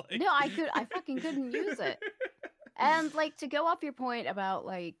it. Like... No, I fucking couldn't use it. And like, to go off your point about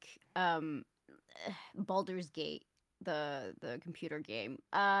like Baldur's Gate, the computer game,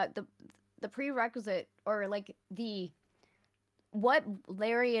 the prerequisite, or like what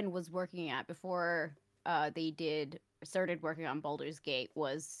Larian was working at before they did started working on Baldur's Gate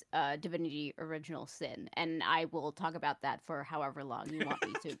was Divinity Original Sin, and I will talk about that for however long you want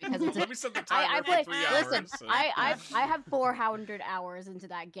me to, because it's Let me set the I timer play. for 3 hours. Listen, so- I have 400 hours into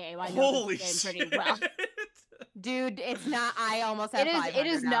that game. I know Holy this game shit! pretty well. Dude, it's not. I almost have It is. 500 It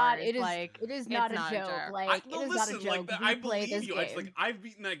is not. hours, It is. like, It is it's not a not a joke. joke. Like no, it is listen, not a joke. like We I play believe this you. game. It's like I've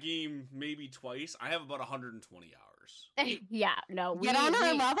beaten that game maybe twice. I have about 120 hours. Yeah. No. Get on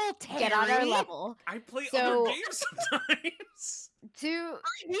our level, Terry. Get on our level. I play So- other games sometimes. To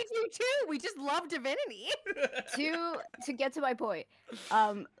Me too. We just love Divinity. to get to my point,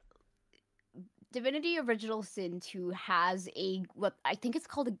 Divinity Original Sin 2 has a what I think it's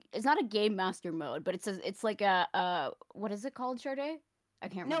called. It's not a game master mode, but it's like a what is it called, Sade? I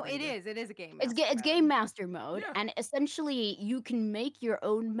can't remember. No, it either. is. It is a game. It's master mode. game master mode, Yeah. and essentially you can make your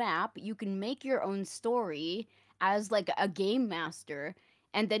own map. You can make your own story as like a game master,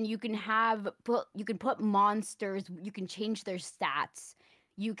 and then you can put monsters. You can change their stats.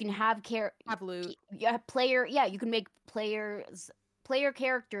 You can have Have loot. you can make players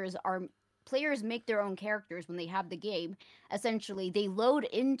make their own characters when they have the game. Essentially, they load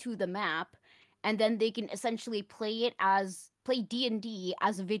into the map, and then they can essentially play D&D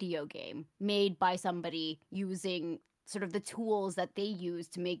as a video game made by somebody using sort of the tools that they use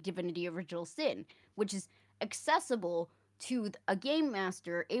to make Divinity Original Sin, which is accessible to a game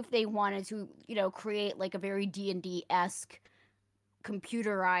master if they wanted to, create like a very D&D-esque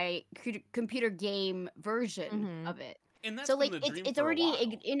computer game version Mhm. of it. And that's So been like the dream it's for a already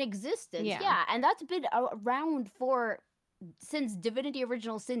while. in existence. Yeah. Yeah, and that's been around since Divinity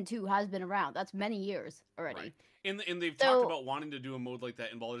Original Sin 2 has been around. That's many years already. Right. And they've So- talked about wanting to do a mode like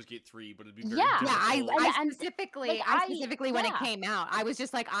that in Baldur's Gate 3, but it'd be very Yeah. difficult. I And- specifically, like, I specifically when it yeah. came out, I was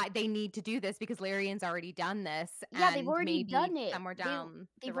just like, they need to do this because Larian's already done this. Yeah, they've and already maybe done it. Somewhere down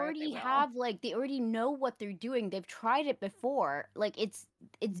They the road already they will. have they already know what they're doing. They've tried it before. Like it's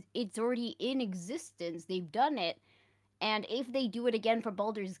already in existence. They've done it. And if they do it again for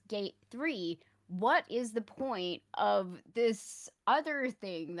Baldur's Gate 3, what is the point of this other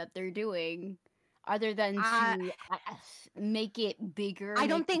thing that they're doing other than to make it bigger? I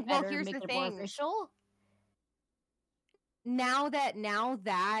don't make it think- well, better, here's make the it more thing. official. Now that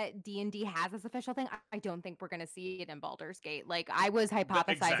D&D has this official thing, I don't think we're going to see it in Baldur's Gate. Like, I was hypothesizing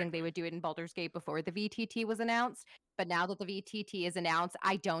exactly. they would do it in Baldur's Gate before the VTT was announced, but now that the VTT is announced,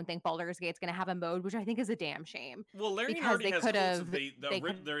 I don't think Baldur's Gate's going to have a mode, which I think is a damn shame. Well, Larian because already they has could quotes have- that they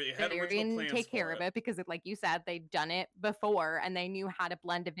could- they had original Larian plans take care for of it because, like you said, they've done it before and they knew how to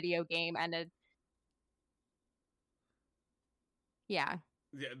blend a video game and a yeah.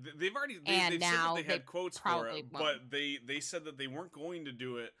 Yeah, they've already And they've now said that they had they quotes for probably it, won't. but they said that they weren't going to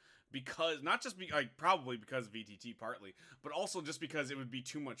do it because not just probably because of VTT partly, but also just because it would be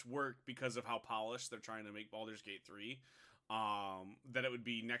too much work because of how polished they're trying to make Baldur's Gate 3. That it would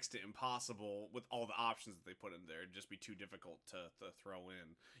be next to impossible with all the options that they put in there. It'd just be too difficult to throw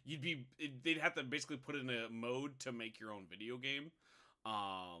in. They'd have to basically put in a mode to make your own video game.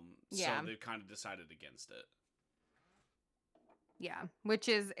 Yeah. So they've kind of decided against it. Yeah,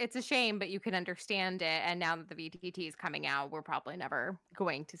 it's a shame, but you can understand it. And now that the VTT is coming out, we're probably never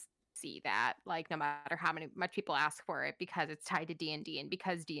going to see that. Like, no matter how much people ask for it, because it's tied to D&D, and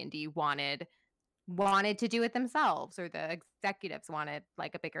because D&D wanted to do it themselves, or the executives wanted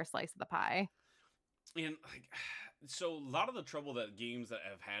like a bigger slice of the pie. And so a lot of the trouble that games that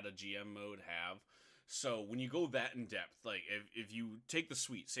have had a GM mode have. So when you go that in depth, like if you take the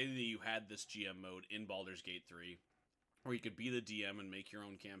suite, say that you had this GM mode in Baldur's Gate 3. Or you could be the DM and make your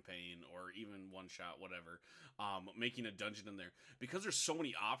own campaign, or even one shot, whatever. Making a dungeon in there, because there's so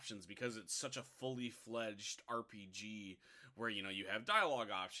many options. Because it's such a fully fledged RPG, where you have dialogue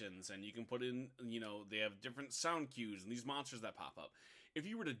options, and you can put in they have different sound cues and these monsters that pop up. If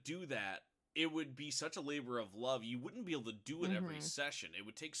you were to do that, it would be such a labor of love. You wouldn't be able to do it every session. It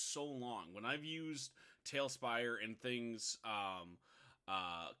would take so long. When I've used Tailspire and things.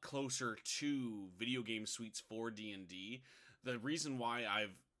 Closer to video game suites for D&D, the reason why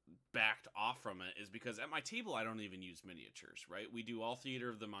I've backed off from it is because at my table I don't even use miniatures, right? We do all theater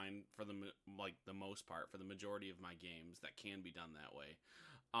of the mind for the most part, for the majority of my games that can be done that way.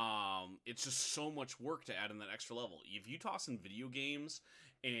 It's just so much work to add in that extra level. If you toss in video games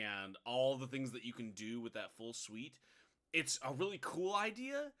and all the things that you can do with that full suite, it's a really cool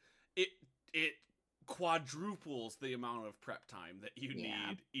idea. It quadruples the amount of prep time that you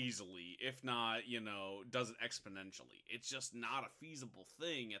need easily, if not, does it exponentially. It's just not a feasible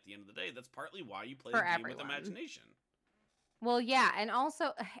thing at the end of the day. That's partly why you play For a game with everyone. imagination. Well, yeah, and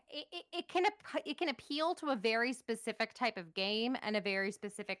also it can appeal to a very specific type of game and a very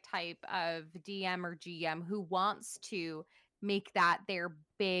specific type of DM or GM who wants to make that their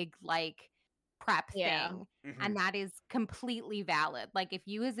big like prep Yeah. thing. Hmm. And that is completely valid. Like if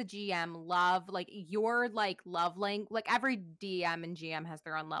you as a GM love like your like love language, like every DM and GM has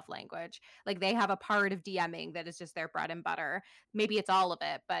their own love language. Like they have a part of DMing that is just their bread and butter. Maybe it's all of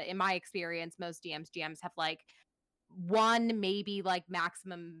it, but in my experience, most GMs have like one, maybe like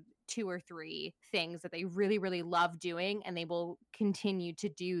maximum two or three things that they really, really love doing, and they will continue to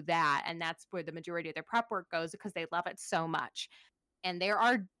do that. And that's where the majority of their prep work goes because they love it so much. And there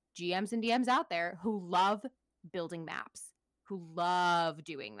are GMs and DMs out there who love building maps, who love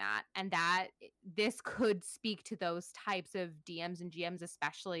doing that. And that this could speak to those types of DMs and GMs,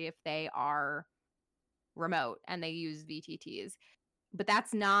 especially if they are remote and they use VTTs. But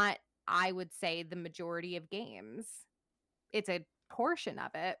that's not, I would say, the majority of games. It's a portion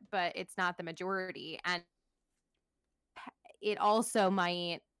of it, but it's not the majority. And it also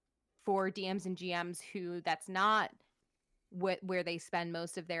might, for DMs and GMs who that's not where they spend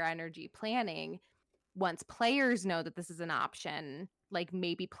most of their energy planning, once players know that this is an option, like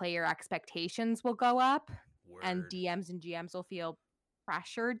maybe player expectations will go up and Word. DMs and GMs will feel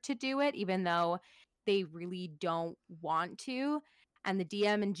pressured to do it, even though they really don't want to. And the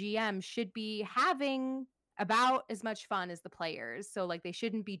DM and GM should be having about as much fun as the players. So, like, they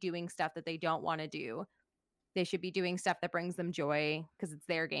shouldn't be doing stuff that they don't want to do. They should be doing stuff that brings them joy because it's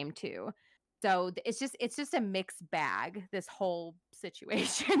their game too. So it's just a mixed bag, this whole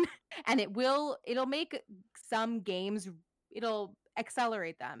situation. And it'll make some games, it'll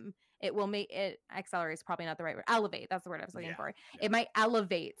accelerate them. It will make it accelerate is probably not the right word. Elevate, that's the word I was looking Yeah, for. yeah. It might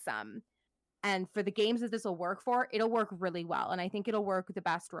elevate some. And for the games that this will work for, it'll work really well. And I think it'll work the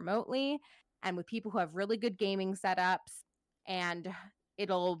best remotely and with people who have really good gaming setups, and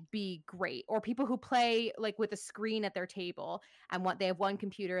it'll be great. Or people who play like with a screen at their table and they have one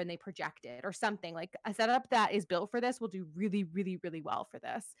computer and they project it or something. Like a setup that is built for this will do really, really, really well for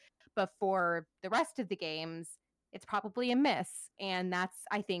this. But for the rest of the games, it's probably a miss. And that's,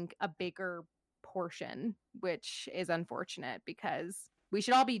 I think, a bigger portion, which is unfortunate because we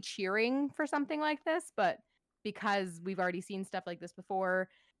should all be cheering for something like this, but because we've already seen stuff like this before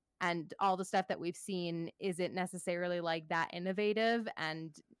and all the stuff that we've seen isn't necessarily like that innovative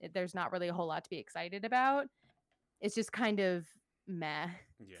and there's not really a whole lot to be excited about, it's just kind of meh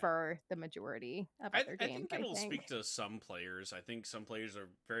Yeah. for the majority of other I games. think it'll speak to some players. I think some players are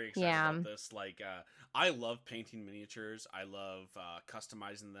very excited Yeah. about this. Like, I love painting miniatures. I love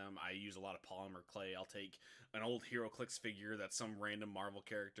customizing them. I use a lot of polymer clay. I'll take an old HeroClix figure that's some random Marvel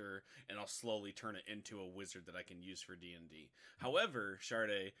character, and I'll slowly turn it into a wizard that I can use for D&D. However,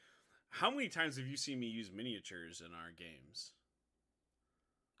 Sharday, how many times have you seen me use miniatures in our games?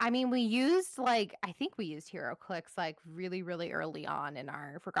 I mean, we used I think we used HeroClix like really, really early on in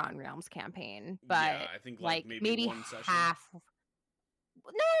our Forgotten Realms campaign, but Yeah, I think like maybe one session. half. No,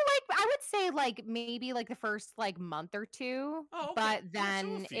 like I would say like maybe like the first like month or two, Oh, okay. but Yeah, so a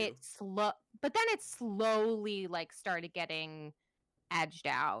then few. it slowly like started getting edged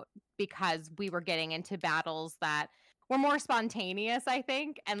out because we were getting into battles that were more spontaneous, I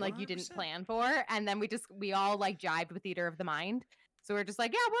think, and like you didn't 100%. plan for, and then we all like jibed with Theater of the Mind. So we're just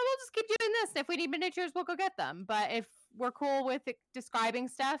like, yeah, well, we'll just keep doing this. If we need miniatures, we'll go get them. But if we're cool with describing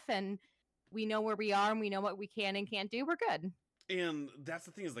stuff and we know where we are and we know what we can and can't do, we're good. And that's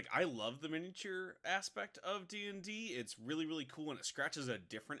the thing is, like, I love the miniature aspect of D&D. It's really, really cool, and it scratches a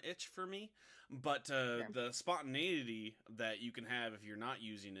different itch for me. But the spontaneity that you can have if you're not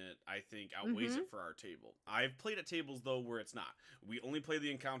using it, I think, outweighs it for our table. I've played at tables, though, where it's not. We only play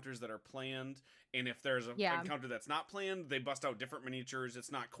the encounters that are planned, and if there's an encounter that's not planned, they bust out different miniatures.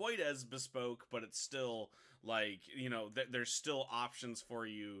 It's not quite as bespoke, but it's still, like, you know, there's still options for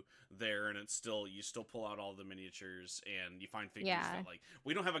you there, and it's still, you still pull out all the miniatures, and you find figures that, like,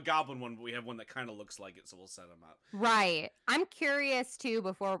 we don't have a goblin one, but we have one that kind of looks like it, so we'll set them up. Right. I'm curious, too,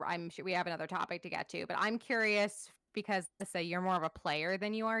 before I'm sure we have another topic to get to, but I'm curious because, say, you're more of a player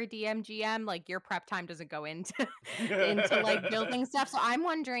than you are a DM, GM, like, your prep time doesn't go into, like, building stuff, so I'm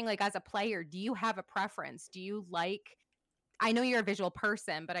wondering, like, as a player, do you have a preference? Do you like... I know you're a visual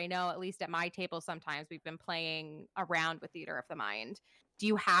person, but I know at least at my table sometimes we've been playing around with Theater of the Mind. Do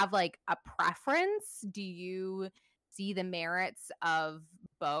you have like a preference? Do you see the merits of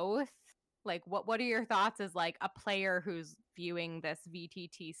both? Like what are your thoughts as like a player who's viewing this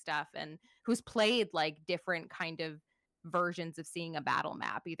VTT stuff and who's played like different kind of versions of seeing a battle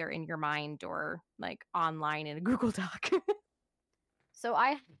map either in your mind or like online in a Google Doc? So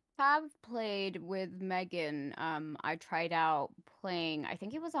I have played with Megan. I tried out playing, I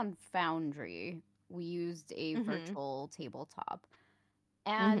think it was on Foundry. We used a Mhm. virtual tabletop.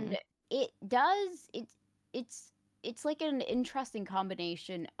 Mhm. And it does it's it's like an interesting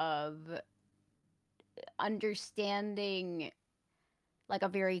combination of understanding like a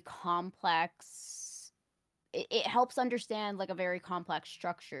very complex it helps understand like a very complex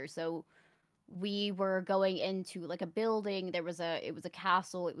structure. So we were going into like a building, it was a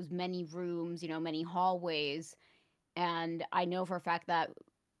castle, it was many rooms, many hallways, and I know for a fact that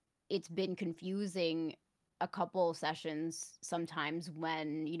it's been confusing a couple sessions sometimes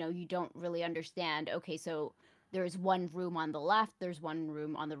when you don't really understand, okay, so there's one room on the left, there's one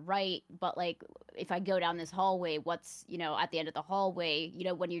room on the right, but like if I go down this hallway, what's at the end of the hallway,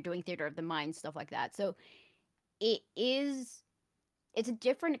 when you're doing theater of the mind, stuff like that. So it is it's a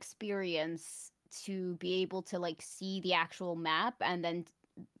different experience to be able to like see the actual map. And then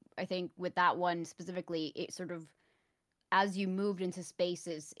I think with that one specifically, it sort of, as you moved into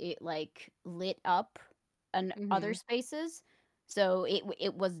spaces, it like lit up and other Mhm. spaces. So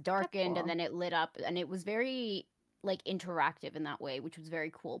it was That's darkened and cool. then it lit up, and it was very like interactive in that way, which was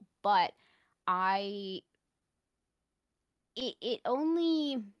very cool. But I it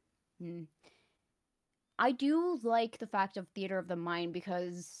only hmm, I do like the fact of theater of the mind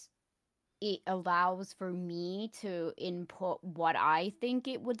because it allows for me to input what I think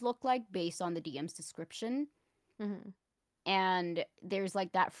it would look like based on the DM's description. Mhm. And there's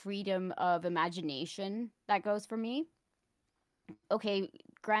like that freedom of imagination that goes for me. Okay,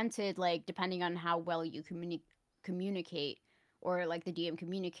 granted, like depending on how well you communicate, or like the DM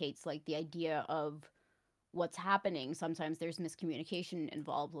communicates like the idea of what's happening, sometimes there's miscommunication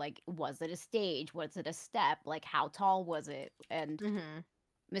involved. Like, was it a stage? Was it a step? Like, how tall was it? And Mhm.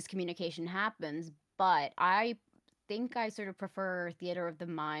 miscommunication happens. But I think I sort of prefer theater of the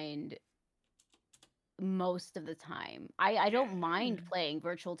mind most of the time. I don't mind Mhm. playing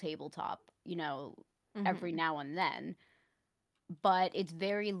virtual tabletop, every Mhm. now and then, but it's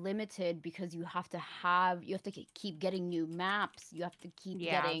very limited because you have to keep getting new maps. You have to keep Yeah.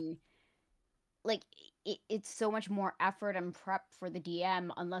 getting like it's so much more effort and prep for the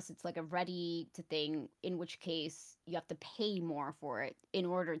DM unless it's like a ready to thing, in which case you have to pay more for it in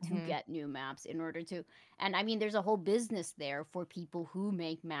order to Mhm. get new maps, in order to, and I mean there's a whole business there for people who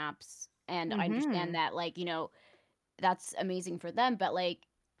make maps, and I understand Mhm. that, like, that's amazing for them, but like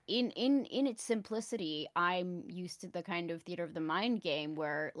in its simplicity, I'm used to the kind of theater of the mind game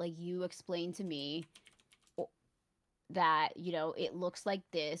where like you explain to me that it looks like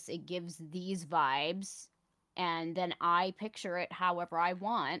this, it gives these vibes, and then I picture it however I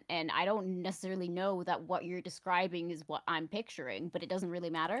want, and I don't necessarily know that what you're describing is what I'm picturing, but it doesn't really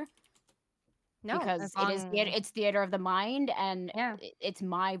matter No, because as long it's theater of the mind, and yeah. it's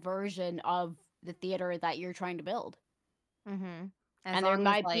my version of the theater that you're trying to build. Mhm. As And long as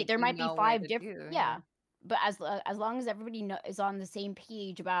there you might be know what 5 to different, do, yeah, yeah. but as long as everybody is on the same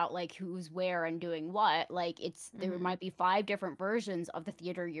page about like who's where and doing what, like there Mhm. might be 5 different versions of the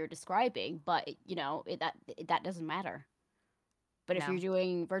theater you're describing, but that doesn't matter. But if you're No.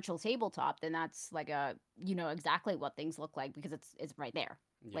 doing virtual tabletop, then that's like you know exactly what things look like because it's right there.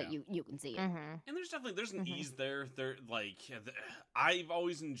 Like Yeah. you can see it. Mhm. And there's an Mhm. ease there. I've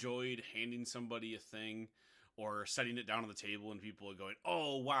always enjoyed handing somebody a thing or setting it down on the table and people are going,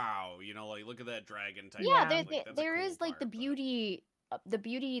 "Oh wow," like look at that dragon type Yeah, thing. Yeah. Like that's a there cool is like part, but the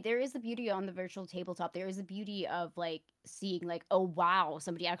beauty, there is the beauty on the virtual tabletop. There is the beauty of like seeing like, oh wow,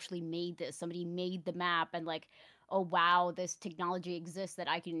 somebody actually made this. Somebody made the map, and like, oh wow, this technology exists that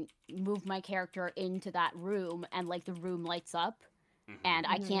I can move my character into that room and like the room lights up hmm and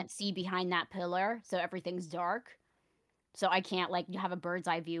I Mhm. can't see behind that pillar, so everything's dark. So I can't like have a bird's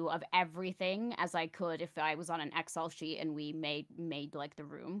eye view of everything as I could if I was on an Excel sheet and we made like the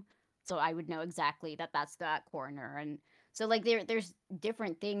room. So I would know exactly that that's that corner. And so like there's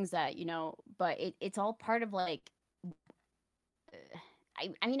different things that, but it's all part of like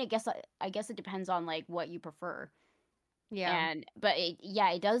I mean I guess it depends on like what you prefer. Yeah. And but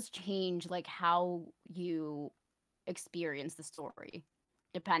it does change like how you experience the story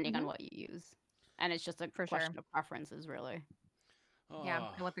depending on Mhm. what you use. And it's just a For sure. question of preferences, really. Yeah,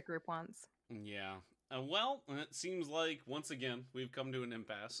 oh and what the group wants. yeah. Well, it seems like once again we've come to an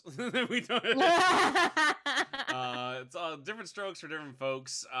impasse. We don't. It's different strokes for different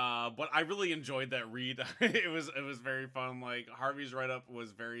folks. But I really enjoyed that read. It was very fun. Like Harvey's write up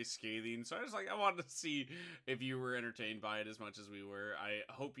was very scathing, so I wanted to see if you were entertained by it as much as we were. I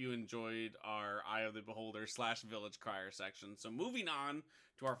hope you enjoyed our Eye of the Beholder / Village Crier section. So moving on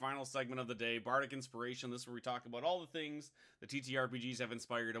to our final segment of the day, Bardic Inspiration. This is where we talk about all the things the TTRPGs have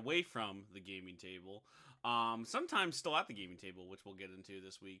inspired away from the gaming table. Sometimes still at the gaming table, which we'll get into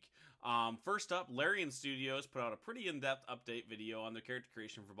this week. First up, Larian Studios put out a pretty in-depth update video on their character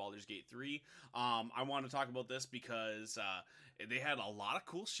creation for Baldur's Gate 3. I want to talk about this because they had a lot of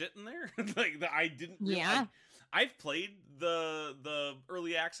cool shit in there. Like that I didn't realize. I've played the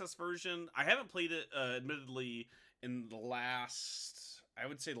early access version. I haven't played it, admittedly, in the last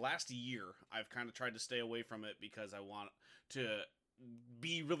year. I've kind of tried to stay away from it because I want to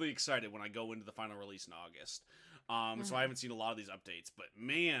be really excited when I go into the final release in August. So I haven't seen a lot of these updates, but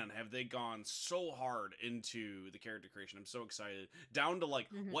man, have they gone so hard into the character creation. I'm so excited. Down to like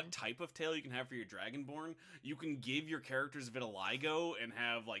what type of tail you can have for your Dragonborn. You can give your characters vitiligo and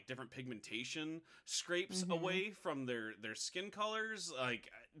have like different pigmentation scrapes away from their skin colors. Like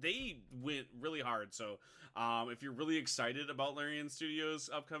they went really hard. So if you're really excited about Larian Studios'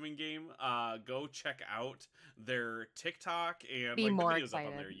 upcoming game, go check out their TikTok and Be like more the videos excited.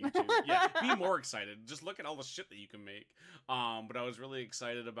 up on their YouTube. Yeah, be more excited. Just look at all the shit that you can make. But I was really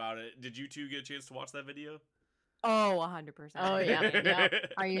excited about it. Did you two get a chance to watch that video? Oh, 100%. Oh, yeah.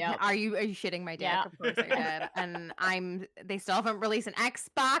 Yep. Are you Yep. are you shitting my dick? Yeah. Of course I did. And they still haven't released an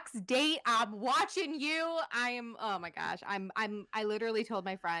Xbox date. I'm watching you. Oh my gosh. I literally told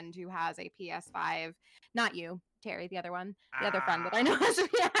my friend who has a PS5, not you, Terry, the other one, the other friend that I know has a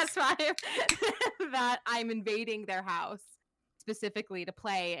PS5, that I'm invading their house specifically to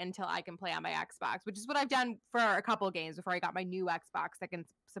play until I can play on my Xbox, which is what I've done for a couple of games before I got my new Xbox that can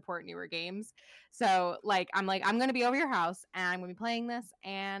support newer games. So I'm going to be over your house and I'm going to be playing this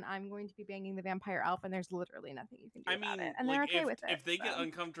and I'm going to be banging the vampire elf and there's literally nothing you can do about it. And they're okay with it. If they get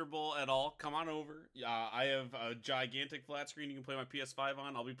uncomfortable at all, come on over. I have a gigantic flat screen you can play my PS5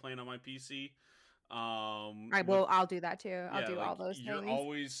 on. I'll be playing on my PC. I'll do that too. I'll do all those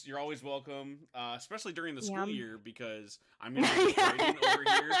things. You're always welcome, especially during the school year, because I'm gonna be writing over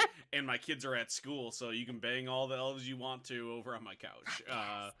here, and my kids are at school, so you can bang all the elves you want to over on my couch.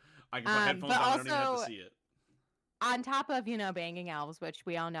 I can put headphones on. I don't even have to see it. On top of, banging elves, which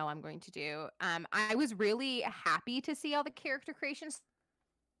we all know I'm going to do, I was really happy to see all the character creations.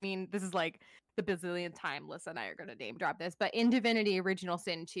 I mean, this is like the bazillionth time Lissa and I are going to name drop this, but in Divinity Original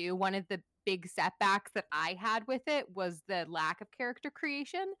Sin 2, one of the big setbacks that I had with it was the lack of character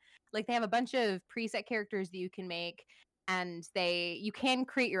creation. Like, they have a bunch of preset characters that you can make, and you can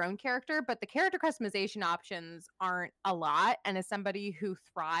create your own character, but the character customization options aren't a lot. And as somebody who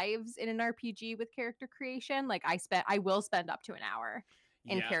thrives in an RPG with character creation, like I will spend up to an hour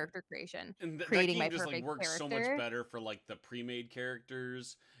in character creation, and creating that game my perfect works character. So much better for like the pre-made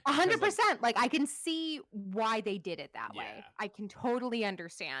characters. 100%. Like I can see why they did it that way. I can totally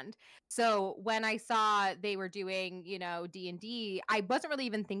understand. So when I saw they were doing, D&D, I wasn't really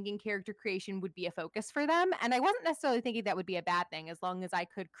even thinking character creation would be a focus for them, and I wasn't necessarily thinking that would be a bad thing as long as I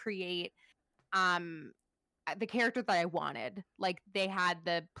could create the character that I wanted. Like they had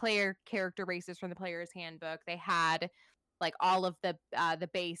the player character races from the player's handbook. They had like all of the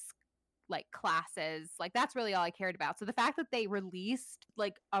base like classes. Like that's really all I cared about. So the fact that they released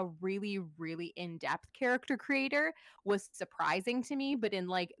like a really, really in-depth character creator was surprising to me, but in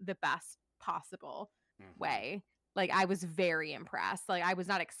like the best possible way. Like I was very impressed. Like I was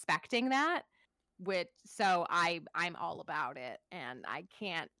not expecting that, so I'm all about it, and I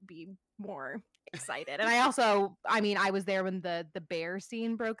can't be more excited. And I was there when the bear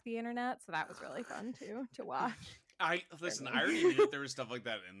scene broke the internet, so that was really fun too to watch. I already knew that there was stuff like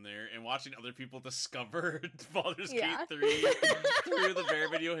that in there, and watching other people discover Baldur's Gate 3 through the bear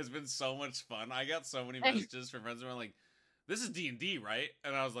video has been so much fun. I got so many messages from friends who were like, "This is D&D, right?"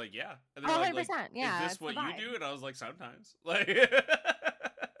 And I was like, "Yeah." And they were like, yeah. "Is this what you do?" And I was like, "Sometimes." Like,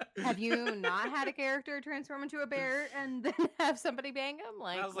 have you not had a character transform into a bear and then have somebody bang him?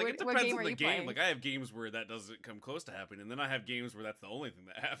 Like, I was like, what it depends game on are the you game. playing? Like, I have games where that doesn't come close to happening, and then I have games where that's the only thing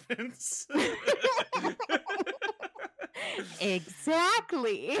that happens.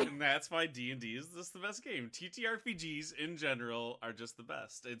 Exactly. And that's why D&D is just the best game. TTRPGs in general are just the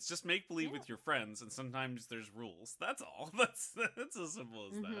best. It's just make believe with your friends, and sometimes there's rules. That's all. That's as simple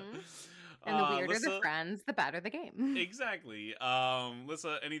as that. And the weirder the friends, the better the game. Exactly.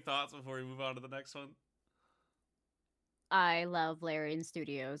 Lissa, any thoughts before we move on to the next one? I love Larian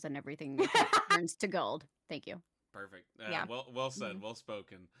Studios and everything that turns to gold. Thank you. Perfect. Yeah. Well said. Well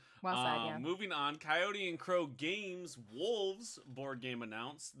spoken. Well said, yeah. Moving on, Coyote and Crow Games Wolves board game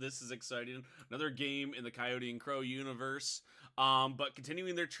announced. This is exciting. Another game in the Coyote and Crow universe. But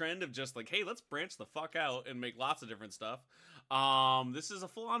continuing their trend of just like, hey, let's branch the fuck out and make lots of different stuff. This is a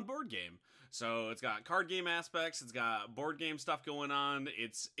full-on board game. So it's got card game aspects, it's got board game stuff going on.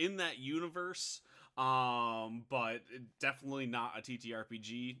 It's in that universe, but definitely not a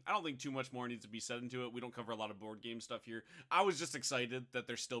TTRPG. I don't think too much more needs to be said into it. We don't cover a lot of board game stuff here. I was just excited that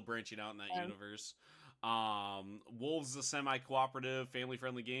they're still branching out in that universe. Wolves is a semi-cooperative,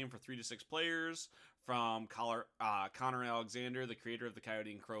 family-friendly game for 3 to 6 players from Connor Alexander, the creator of the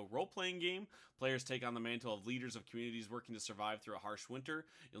Coyote and Crow role-playing game. Players take on the mantle of leaders of communities working to survive through a harsh winter.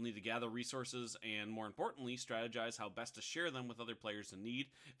 You'll need to gather resources and, more importantly, strategize how best to share them with other players in need.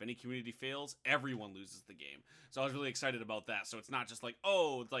 If any community fails, everyone loses the game. So I was really excited about that. So it's not just like,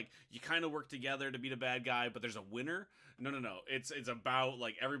 oh, it's like you kind of work together to beat a bad guy, but there's a winner. No. It's about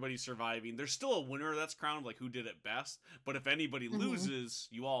like everybody surviving. There's still a winner that's crowned, like who did it best. But if anybody loses,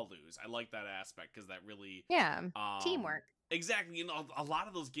 you all lose. I like that aspect because that really teamwork. Exactly. You know, a lot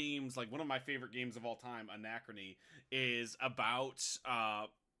of those games, like one of my favorite games of all time, Anachrony, is about it's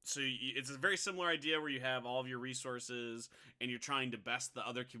a very similar idea where you have all of your resources and you're trying to best the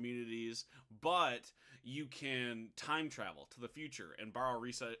other communities, but you can time travel to the future and borrow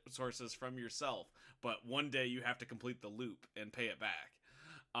resources from yourself. But one day you have to complete the loop and pay it back.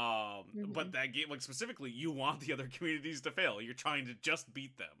 But that game, like specifically, you want the other communities to fail. You're trying to just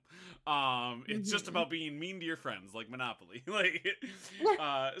beat them. It's just about being mean to your friends, like Monopoly. Like,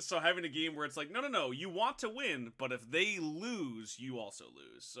 so having a game where it's like, no, you want to win, but if they lose, you also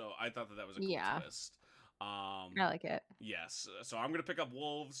lose. So I thought that was a cool twist. I like it. Yes. So I'm gonna pick up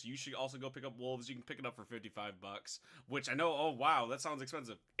Wolves. You should also go pick up Wolves. You can pick it up for $55, which I know. Oh wow, that sounds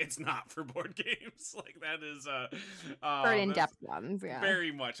expensive. It's not for board games. Like that is for in-depth ones. Yeah.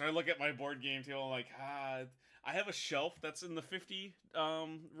 Very much. I look at my board game table. I'm like, I have a shelf that's in the 50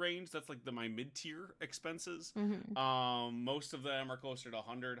 range. That's like my mid-tier expenses. Most of them are closer to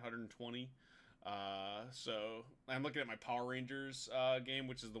 100, 120. So I'm looking at my Power Rangers game,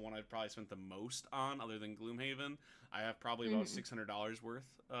 which is the one I've probably spent the most on, other than Gloomhaven. I have probably about $600 worth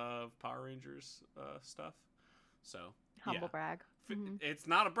of Power Rangers stuff. So humble brag. It's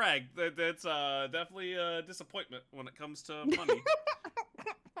not a brag. That's definitely a disappointment when it comes to money.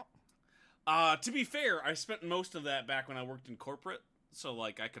 To be fair, I spent most of that back when I worked in corporate, so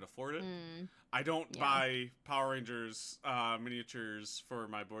like I could afford it. I don't buy Power Rangers miniatures for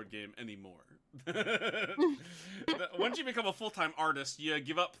my board game anymore. Once you become a full-time artist, you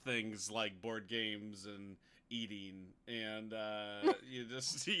give up things like board games and eating, and you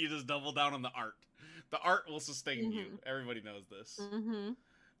just double down on the art. The art will sustain you. Everybody knows this.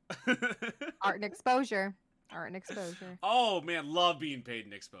 Art and exposure. Oh man, love being paid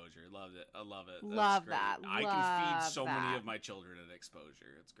in exposure. Loved it. I love it. Love that. I can feed so many of my children in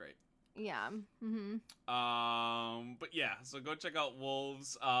exposure. It's great. Yeah. But yeah, so go check out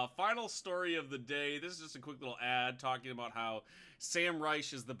Wolves. Final story of the day. This is just a quick little ad talking about how Sam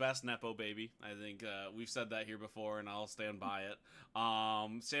Reich is the best Nepo baby. I think we've said that here before, and I'll stand by it.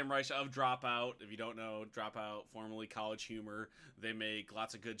 Sam Reich of Dropout. If you don't know, Dropout, formerly College Humor. They make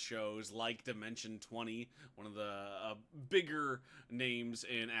lots of good shows like Dimension 20, one of the bigger names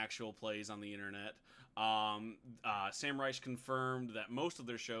in actual plays on the internet. Sam Reich confirmed that most of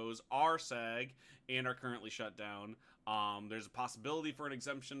their shows are SAG and are currently shut down. There's a possibility for an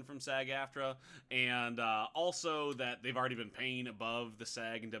exemption from SAG-AFTRA, and also that they've already been paying above the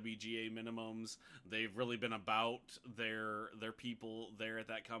SAG and WGA minimums. They've really been about their people there at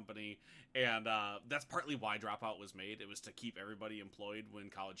that company, and that's partly why Dropout was made. It was to keep everybody employed when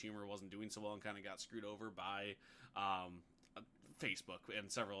College Humor wasn't doing so well and kind of got screwed over by Facebook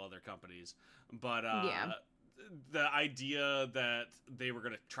and several other companies. But the idea that they were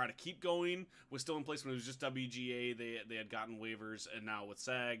going to try to keep going was still in place when it was just WGA. They had gotten waivers, and now with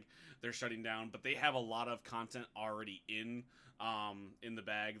SAG, they're shutting down. But they have a lot of content already in the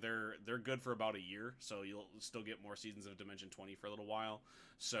bag. They're good for about a year, so you'll still get more seasons of Dimension 20 for a little while.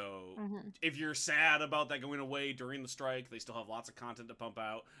 So if you're sad about that going away during the strike, they still have lots of content to pump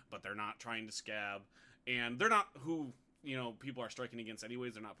out, but they're not trying to scab. And they're not who people are striking against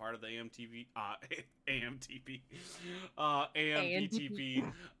anyways. They're not part of the AMTP, AMPTP.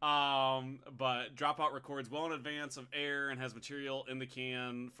 But Dropout records well in advance of air and has material in the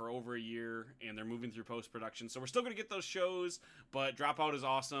can for over a year, and they're moving through post-production. So we're still going to get those shows, but Dropout is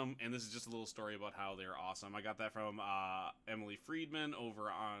awesome, and this is just a little story about how they're awesome. I got that from Emily Friedman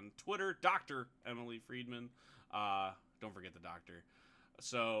over on Twitter, Dr. Emily Friedman. Don't forget the doctor.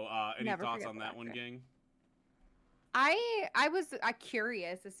 So any thoughts on that one, gang? I was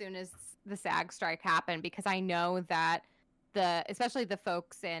curious as soon as the SAG strike happened, because I know that especially the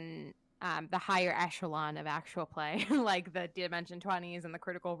folks in the higher echelon of actual play, like the Dimension 20s and the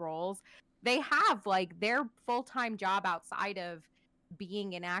Critical Roles, they have like their full-time job outside of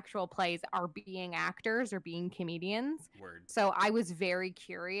being in actual plays are being actors or being comedians. Word. So I was very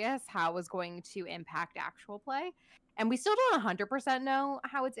curious how it was going to impact actual play. And we still don't 100% know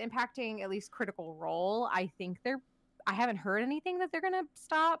how it's impacting at least Critical Role. I haven't heard anything that they're going to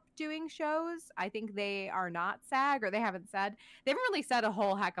stop doing shows. I think they are not SAG, or they haven't said. They haven't really said a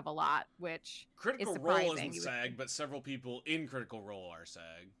whole heck of a lot, which Critical is surprising. Role isn't SAG, but several people in Critical Role are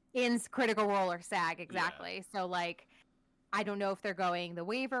SAG. In Critical Role or SAG, exactly. Yeah. So, like, I don't know if they're going the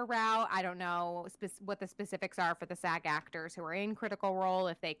waiver route. I don't know what the specifics are for the SAG actors who are in Critical Role,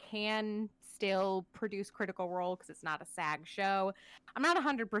 if they can still produce Critical Role because it's not a SAG show. I'm not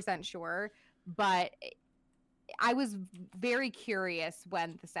 100% sure, but I was very curious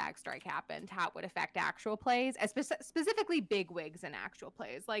when the SAG strike happened, how it would affect actual plays, specifically big wigs in actual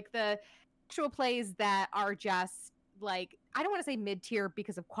plays, like the actual plays that are just like, I don't want to say mid-tier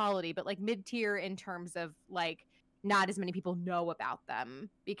because of quality, but like mid-tier in terms of like not as many people know about them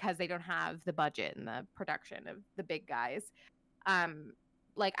because they don't have the budget and the production of the big guys.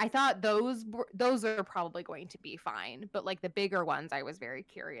 Like I thought those are probably going to be fine, but like the bigger ones I was very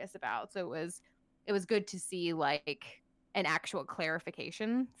curious about. So it was good to see like an actual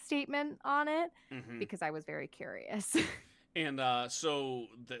clarification statement on it because I was very curious. And so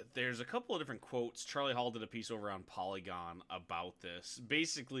there's a couple of different quotes. Charlie Hall did a piece over on Polygon about this.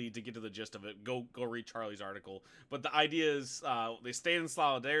 Basically, to get to the gist of it, go read Charlie's article. But the idea is they stay in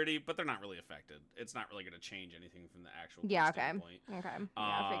solidarity, but they're not really affected. It's not really going to change anything from the actual standpoint. Okay.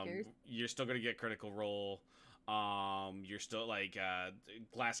 Yeah, figures. You're still going to get Critical Role. You're still like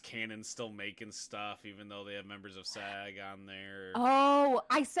Glass Cannon's still making stuff, even though they have members of SAG on there. Oh,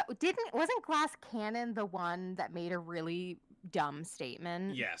 wasn't Glass Cannon the one that made a really dumb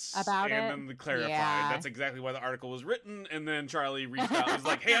statement? Yes, about and it. then clarified. Yeah. That's exactly why the article was written. And then Charlie reached out. He's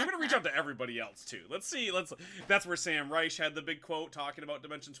like, "Hey, I'm going to reach out to everybody else too. Let's see. That's where Sam Reich had the big quote talking about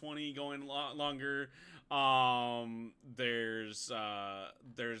Dimension 20 going longer." There's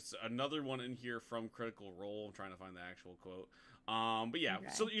another one in here from Critical Role. I'm trying to find the actual quote. But yeah, okay.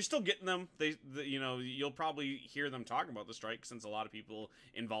 So you're still getting them. You'll probably hear them talking about the strike since a lot of people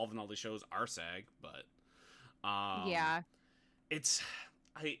involved in all the shows are SAG. But yeah, it's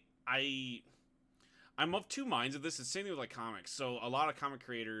I'm of two minds of this. It's the same thing with like comics. So a lot of comic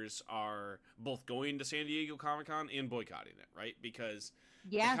creators are both going to San Diego Comic-Con and boycotting it, right? Because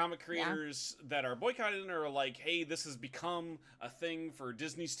the comic creators that are boycotting are like, hey, this has become a thing for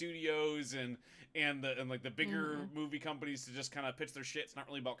Disney Studios and like the bigger movie companies to just kind of pitch their shit. It's not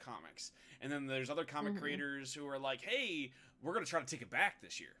really about comics. And then there's other comic creators who are like, hey, we're going to try to take it back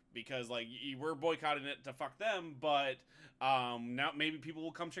this year because like we're boycotting it to fuck them. But now maybe people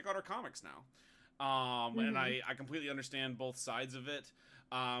will come check out our comics now. And I completely understand both sides of it.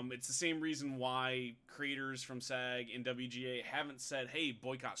 It's the same reason why creators from SAG and WGA haven't said, hey,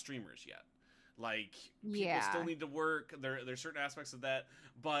 boycott streamers yet. Like, people still need to work. There's certain aspects of that,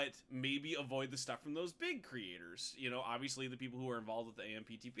 but maybe avoid the stuff from those big creators. You know, obviously the people who are involved with the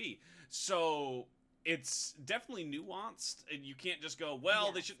AMPTP. So it's definitely nuanced, and you can't just go,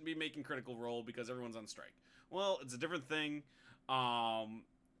 well, they shouldn't be making Critical Role because everyone's on strike. Well, it's a different thing.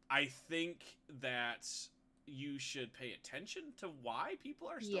 I think that you should pay attention to why people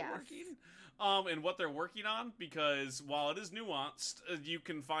are still working and what they're working on, because while it is nuanced, you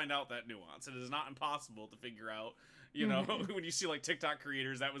can find out that nuance. It is not impossible to figure out, you know, when you see like TikTok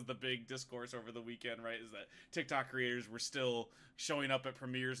creators, that was the big discourse over the weekend, right? Is that TikTok creators were still showing up at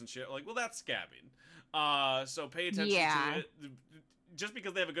premieres and shit. Like, well, that's scabbing. So pay attention to it. Just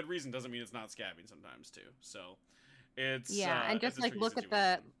because they have a good reason doesn't mean it's not scabbing sometimes too. So it's and just like look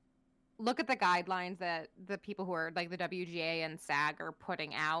at the guidelines that the people who are like the WGA and SAG are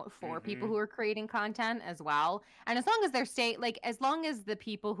putting out for people who are creating content as well. And as long as they're as long as the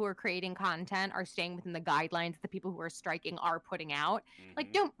people who are creating content are staying within the guidelines the people who are striking are putting out,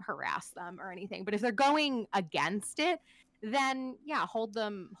 like don't harass them or anything. But if they're going against it, then hold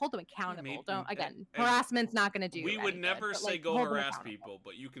them accountable. Harassment's not going to do. We would never say go harass people,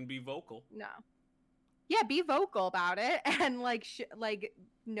 but you can be vocal. No. Yeah, be vocal about it and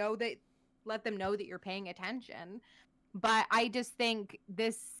know that, let them know that you're paying attention. But I just think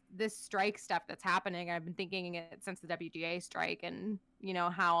this strike stuff that's happening, I've been thinking it since the WGA strike, and you know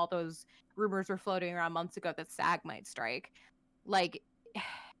how all those rumors were floating around months ago that SAG might strike. Like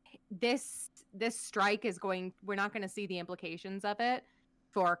this strike we're not going to see the implications of it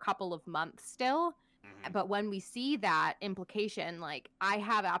for a couple of months still. But when we see that implication, like I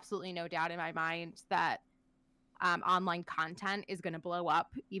have absolutely no doubt in my mind that online content is going to blow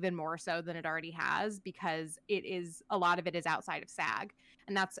up even more so than it already has, because a lot of it is outside of SAG.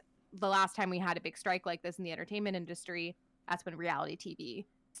 And that's the last time we had a big strike like this in the entertainment industry. that's when reality TV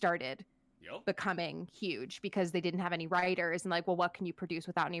started Yep. becoming huge, because they didn't have any writers, and like, well, what can you produce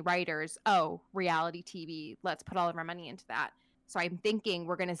without any writers? Oh, reality TV. Let's put all of our money into that. So I'm thinking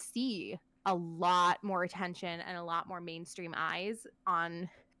we're going to see a lot more attention and a lot more mainstream eyes on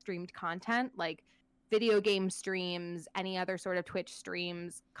streamed content, like video game streams, any other sort of Twitch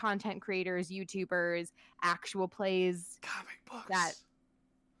streams, content creators, YouTubers, actual plays. Comic books. That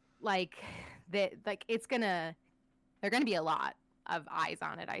like it's gonna, they're gonna be a lot of eyes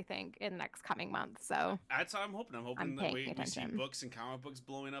on it, I think, in the next coming months. So that's what I'm hoping. I'm hoping I'm that paying we see attention. books and comic books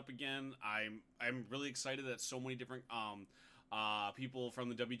blowing up again. I'm really excited that so many different people from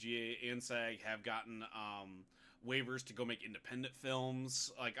the WGA and SAG have gotten waivers to go make independent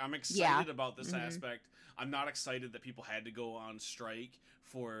films. Like, I'm excited about this aspect. I'm not excited that people had to go on strike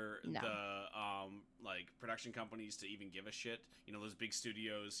for the like production companies to even give a shit. You know, those big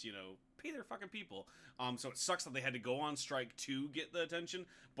studios, you know, pay their fucking people. So it sucks that they had to go on strike to get the attention,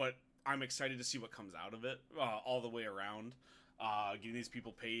 but I'm excited to see what comes out of it all the way around. Getting these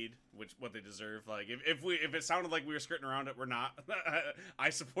people paid, what they deserve. Like, if it sounded like we were skirting around it, we're not. I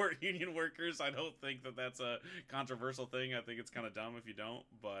support union workers. I don't think that that's a controversial thing. I think it's kind of dumb if you don't,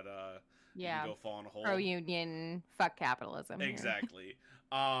 but you can go fall in a hole. Pro union, fuck capitalism. Exactly.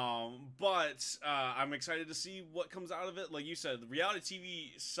 But I'm excited to see what comes out of it. Like you said, reality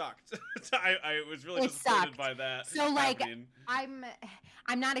TV sucked. I was really disappointed by that. So like, happening.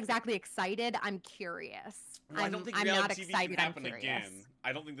 I'm not exactly excited. I'm curious. Well, I don't think reality TV can happen again.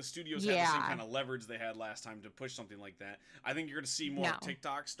 I don't think the studios have the same kind of leverage they had last time to push something like that. I think you're going to see more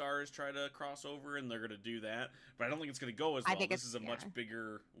TikTok stars try to cross over, and they're going to do that. But I don't think it's going to go as well. This is a much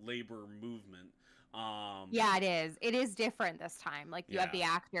bigger labor movement. Yeah, it is. It is different this time. Like, you have the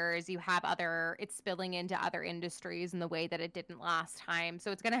actors, you have it's spilling into other industries in the way that it didn't last time.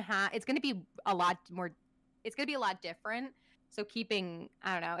 So it's going to be a lot more, it's going to be a lot different. So I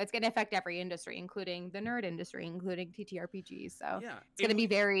don't know, it's going to affect every industry, including the nerd industry, including TTRPGs. So it's going to be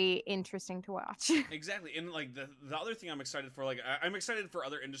very interesting to watch. Exactly. And like the other thing I'm excited for, like I'm excited for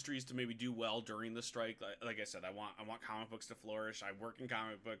other industries to maybe do well during the strike. Like I said, I want comic books to flourish. I work in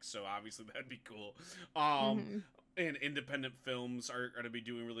comic books, so obviously that'd be cool. And independent films are going to be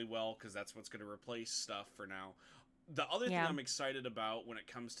doing really well, because that's what's going to replace stuff for now. The other thing I'm excited about when it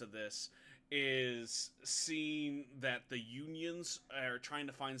comes to this is seeing that the unions are trying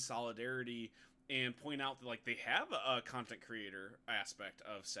to find solidarity and point out that, like, they have a content creator aspect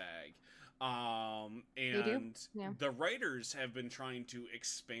of SAG. And the writers have been trying to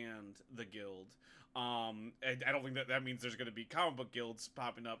expand the guild. And I don't think that means there's going to be comic book guilds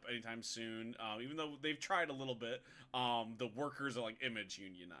popping up anytime soon, even though they've tried a little bit. The workers are, like, Image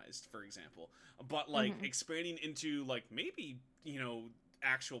unionized, for example. But, like, expanding into, like, maybe, you know,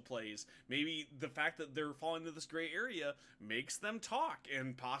 actual plays, maybe the fact that they're falling into this gray area makes them talk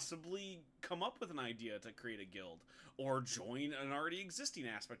and possibly come up with an idea to create a guild or join an already existing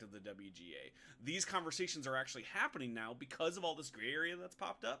aspect of the WGA. These conversations are actually happening now because of all this gray area that's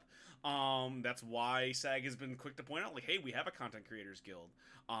popped up. That's why SAG has been quick to point out, like, hey, we have a content creators guild.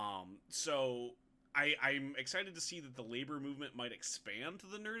 So I'm excited to see that the labor movement might expand to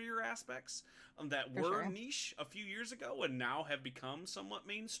the nerdier aspects that were niche a few years ago and now have become somewhat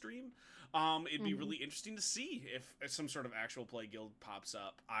mainstream. It'd be really interesting to see if some sort of actual play guild pops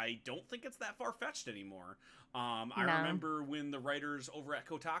up. I don't think it's that far-fetched anymore. I remember when the writers over at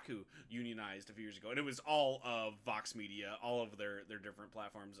Kotaku unionized a few years ago, and it was all of Vox Media, all of their different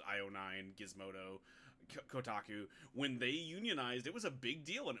platforms, IO9, Gizmodo, Kotaku. When they unionized, it was a big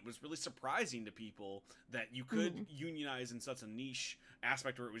deal, and it was really surprising to people that you could unionize in such a niche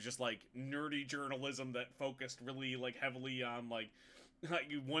aspect where it was just like nerdy journalism that focused really like heavily on like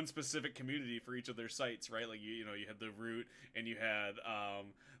one specific community for each of their sites, right? Like you know you had the Root and you had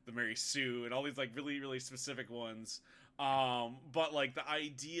the Mary Sue and all these like really really specific ones, but like the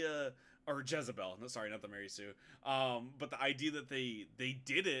idea, or Jezebel, no, sorry, not the Mary Sue. But the idea that they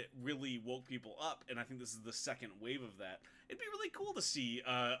did it really woke people up, and I think this is the second wave of that. It'd be really cool to see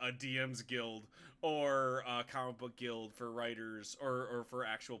a DM's guild or a comic book guild for writers or for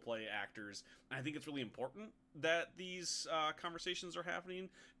actual play actors. And I think it's really important that these conversations are happening,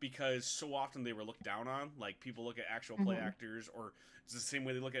 because so often they were looked down on. Like, people look at actual play actors, or it's the same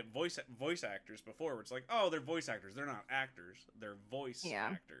way they look at voice actors before, where it's like, oh, they're voice actors. They're not actors. They're voice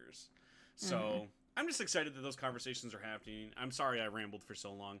actors. So I'm just excited that those conversations are happening. I'm sorry I rambled for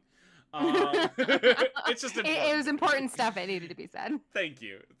so long. It's just important. It was important stuff that needed to be said. Thank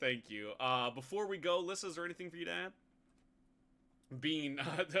you. Before we go, Lissa, is there anything for you to add? Being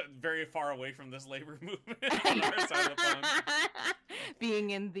very far away from this labor movement.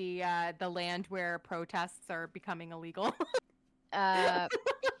 being in the land where protests are becoming illegal.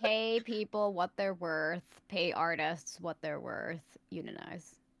 Pay people what they're worth. Pay artists what they're worth.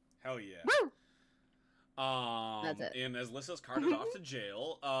 Unionize. Hell yeah. Woo! That's it. And as Lissa's carted off to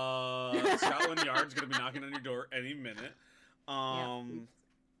jail, Scotland Yard's gonna be knocking on your door any minute.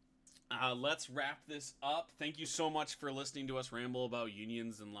 Let's wrap this up. Thank you so much for listening to us ramble about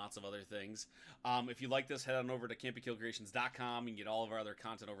unions and lots of other things. If you like this, head on over to campykillcreations.com. You can get all of our other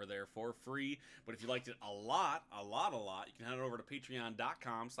content over there for free. But if you liked it a lot, you can head on over to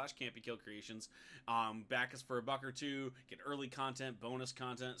patreon.com/campykillcreations. Back us for $1 or $2. Get early content, bonus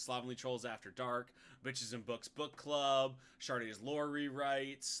content, Slovenly Trolls After Dark, Bitches and Books Book Club, Shardy's lore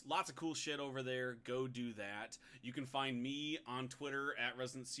rewrites. Lots of cool shit over there. Go do that. You can find me on Twitter at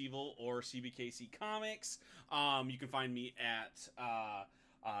Resident Evil or CBKC Comics. You can find me at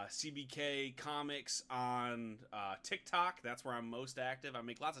CBK Comics on TikTok. That's where I'm most active. I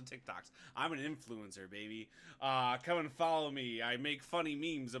make lots of TikToks. I'm an influencer, baby. Come and follow me. I make funny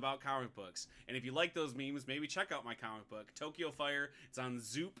memes about comic books. And if you like those memes, maybe check out my comic book, Tokyo Fire. It's on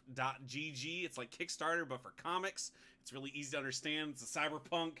zoop.gg. It's like Kickstarter, but for comics. It's really easy to understand. It's a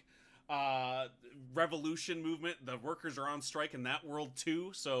cyberpunk revolution movement. The workers are on strike in that world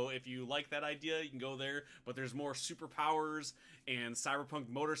too, so if you like that idea, you can go there. But there's more superpowers and cyberpunk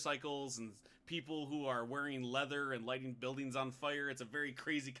motorcycles and people who are wearing leather and lighting buildings on fire. It's a very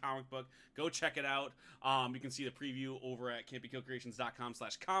crazy comic book. Go check it out. You can see the preview over at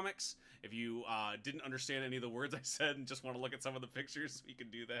campykillcreations.com/comics. If you didn't understand any of the words I said and just want to look at some of the pictures, you can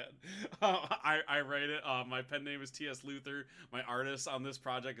do that. I write it. My pen name is T.S. Luther. My artist on this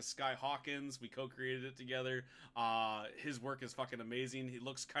project is Sky Hawkins. We co-created it together. His work is fucking amazing. He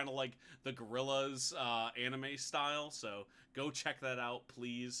looks kind of like the Gorillas anime style, so go check that out,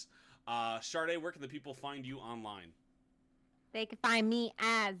 please. Sharday, where can the people find you online? They can find me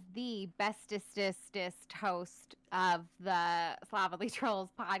as the bestest host of the Slovenly Trolls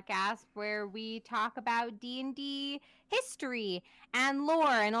podcast, where we talk about D&D history and lore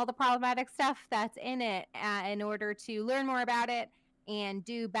and all the problematic stuff that's in it in order to learn more about it and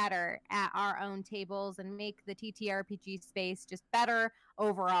do better at our own tables and make the TTRPG space just better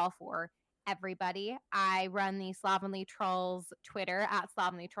overall for everybody. I run the Slovenly Trolls Twitter at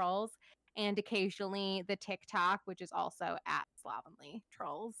Slovenly Trolls, and occasionally the TikTok, which is also at Slovenly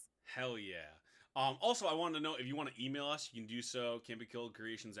Trolls. Hell yeah. Also, I wanted to know if you want to email us, you can do so,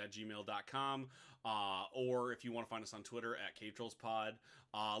 campykillcreations@gmail.com, or if you want to find us on Twitter at CaveTrollsPod.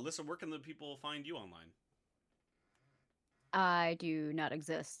 Listen, where can the people find you online? I do not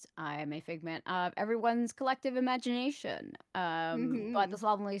exist. I'm a figment of everyone's collective imagination. But the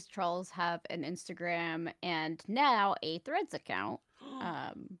Slovenly Trolls have an Instagram and now a Threads account.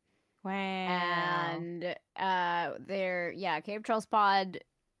 Wow. And Cave Trolls Pod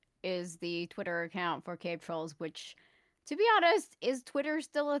is the Twitter account for Cave Trolls, which, to be honest, is Twitter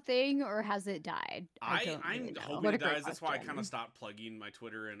still a thing or has it died? I'm hoping it dies. That's why I kind of stopped plugging my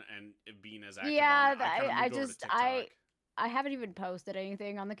Twitter and being as active. Yeah, on it. I haven't even posted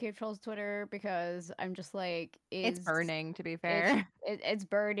anything on the Cave Trolls Twitter because I'm just like, it's burning, to be fair. It's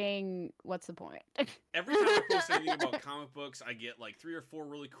burning. What's the point? Every time I post anything about comic books, I get like 3 or 4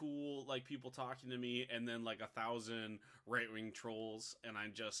 really cool like people talking to me, and then like 1,000 right-wing trolls, and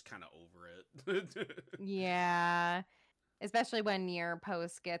I'm just kind of over it. Yeah. Especially when your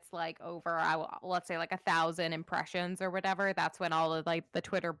post gets like over, let's say like 1,000 impressions or whatever. That's when all of like the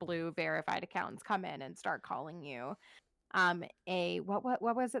Twitter blue verified accounts come in and start calling you what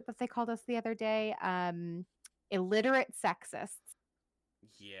was it that they called us the other day? Illiterate sexists.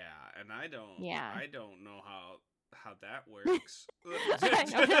 Yeah, and I don't know how that works. I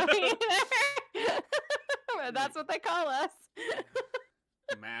don't know either. But that's what they call us.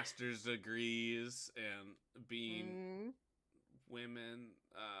 Master's degrees and being women.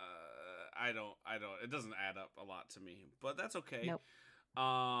 I don't. It doesn't add up a lot to me, but that's okay. Nope.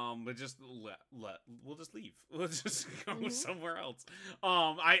 But just we'll just leave. We'll just go somewhere else.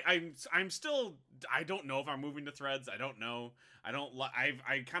 I'm still. I don't know if I'm moving to Threads. I don't know.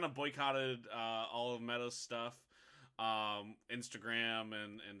 I kind of boycotted all of Meta's stuff, Instagram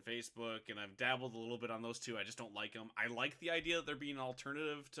and Facebook, and I've dabbled a little bit on those two. I just don't like them. I like the idea that they're being an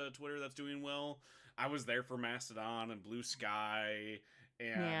alternative to Twitter that's doing well. I was there for Mastodon and Blue Sky.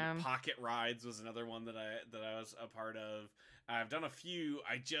 And Pocket Rides was another one that I was a part of. I've done a few.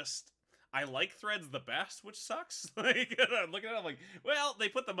 I like Threads the best, which sucks. Like, I'm looking at it, I'm like, well, they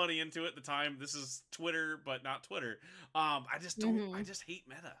put the money into it at the time. This is Twitter, but not Twitter. I just don't. I just hate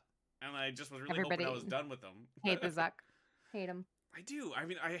Meta, and I just was really hoping I was done with them. Hate the Zuck. Hate him. I do. I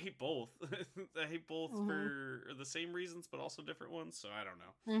mean, I hate both. I hate both Mhm. for the same reasons, but also different ones. So I don't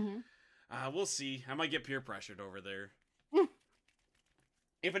know. Mm-hmm. We'll see. I might get peer pressured over there.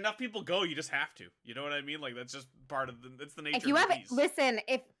 If enough people go, you just have to. You know what I mean? Like that's just part of it's the nature If you of have the beast. listen,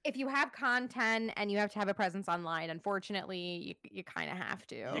 if you have content and you have to have a presence online, unfortunately, you kind of have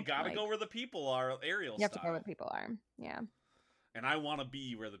to. You gotta Like, go where the people are, Ariel you have to style. go where people are. Yeah. And I want to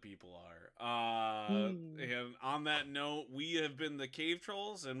be where the people are. Mm. And on that note, we have been the Cave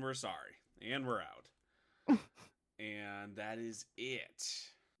Trolls, and we're sorry. And we're out. And that is it.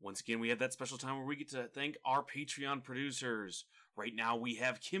 Once again, we have that special time where we get to thank our Patreon producers. Right now, we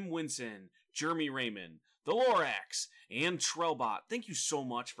have Kim Winson, Jeremy Raymond, The Lorax, and Trellbot. Thank you so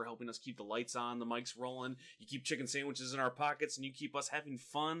much for helping us keep the lights on, the mics rolling. You keep chicken sandwiches in our pockets, and you keep us having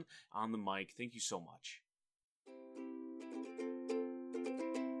fun on the mic. Thank you so much.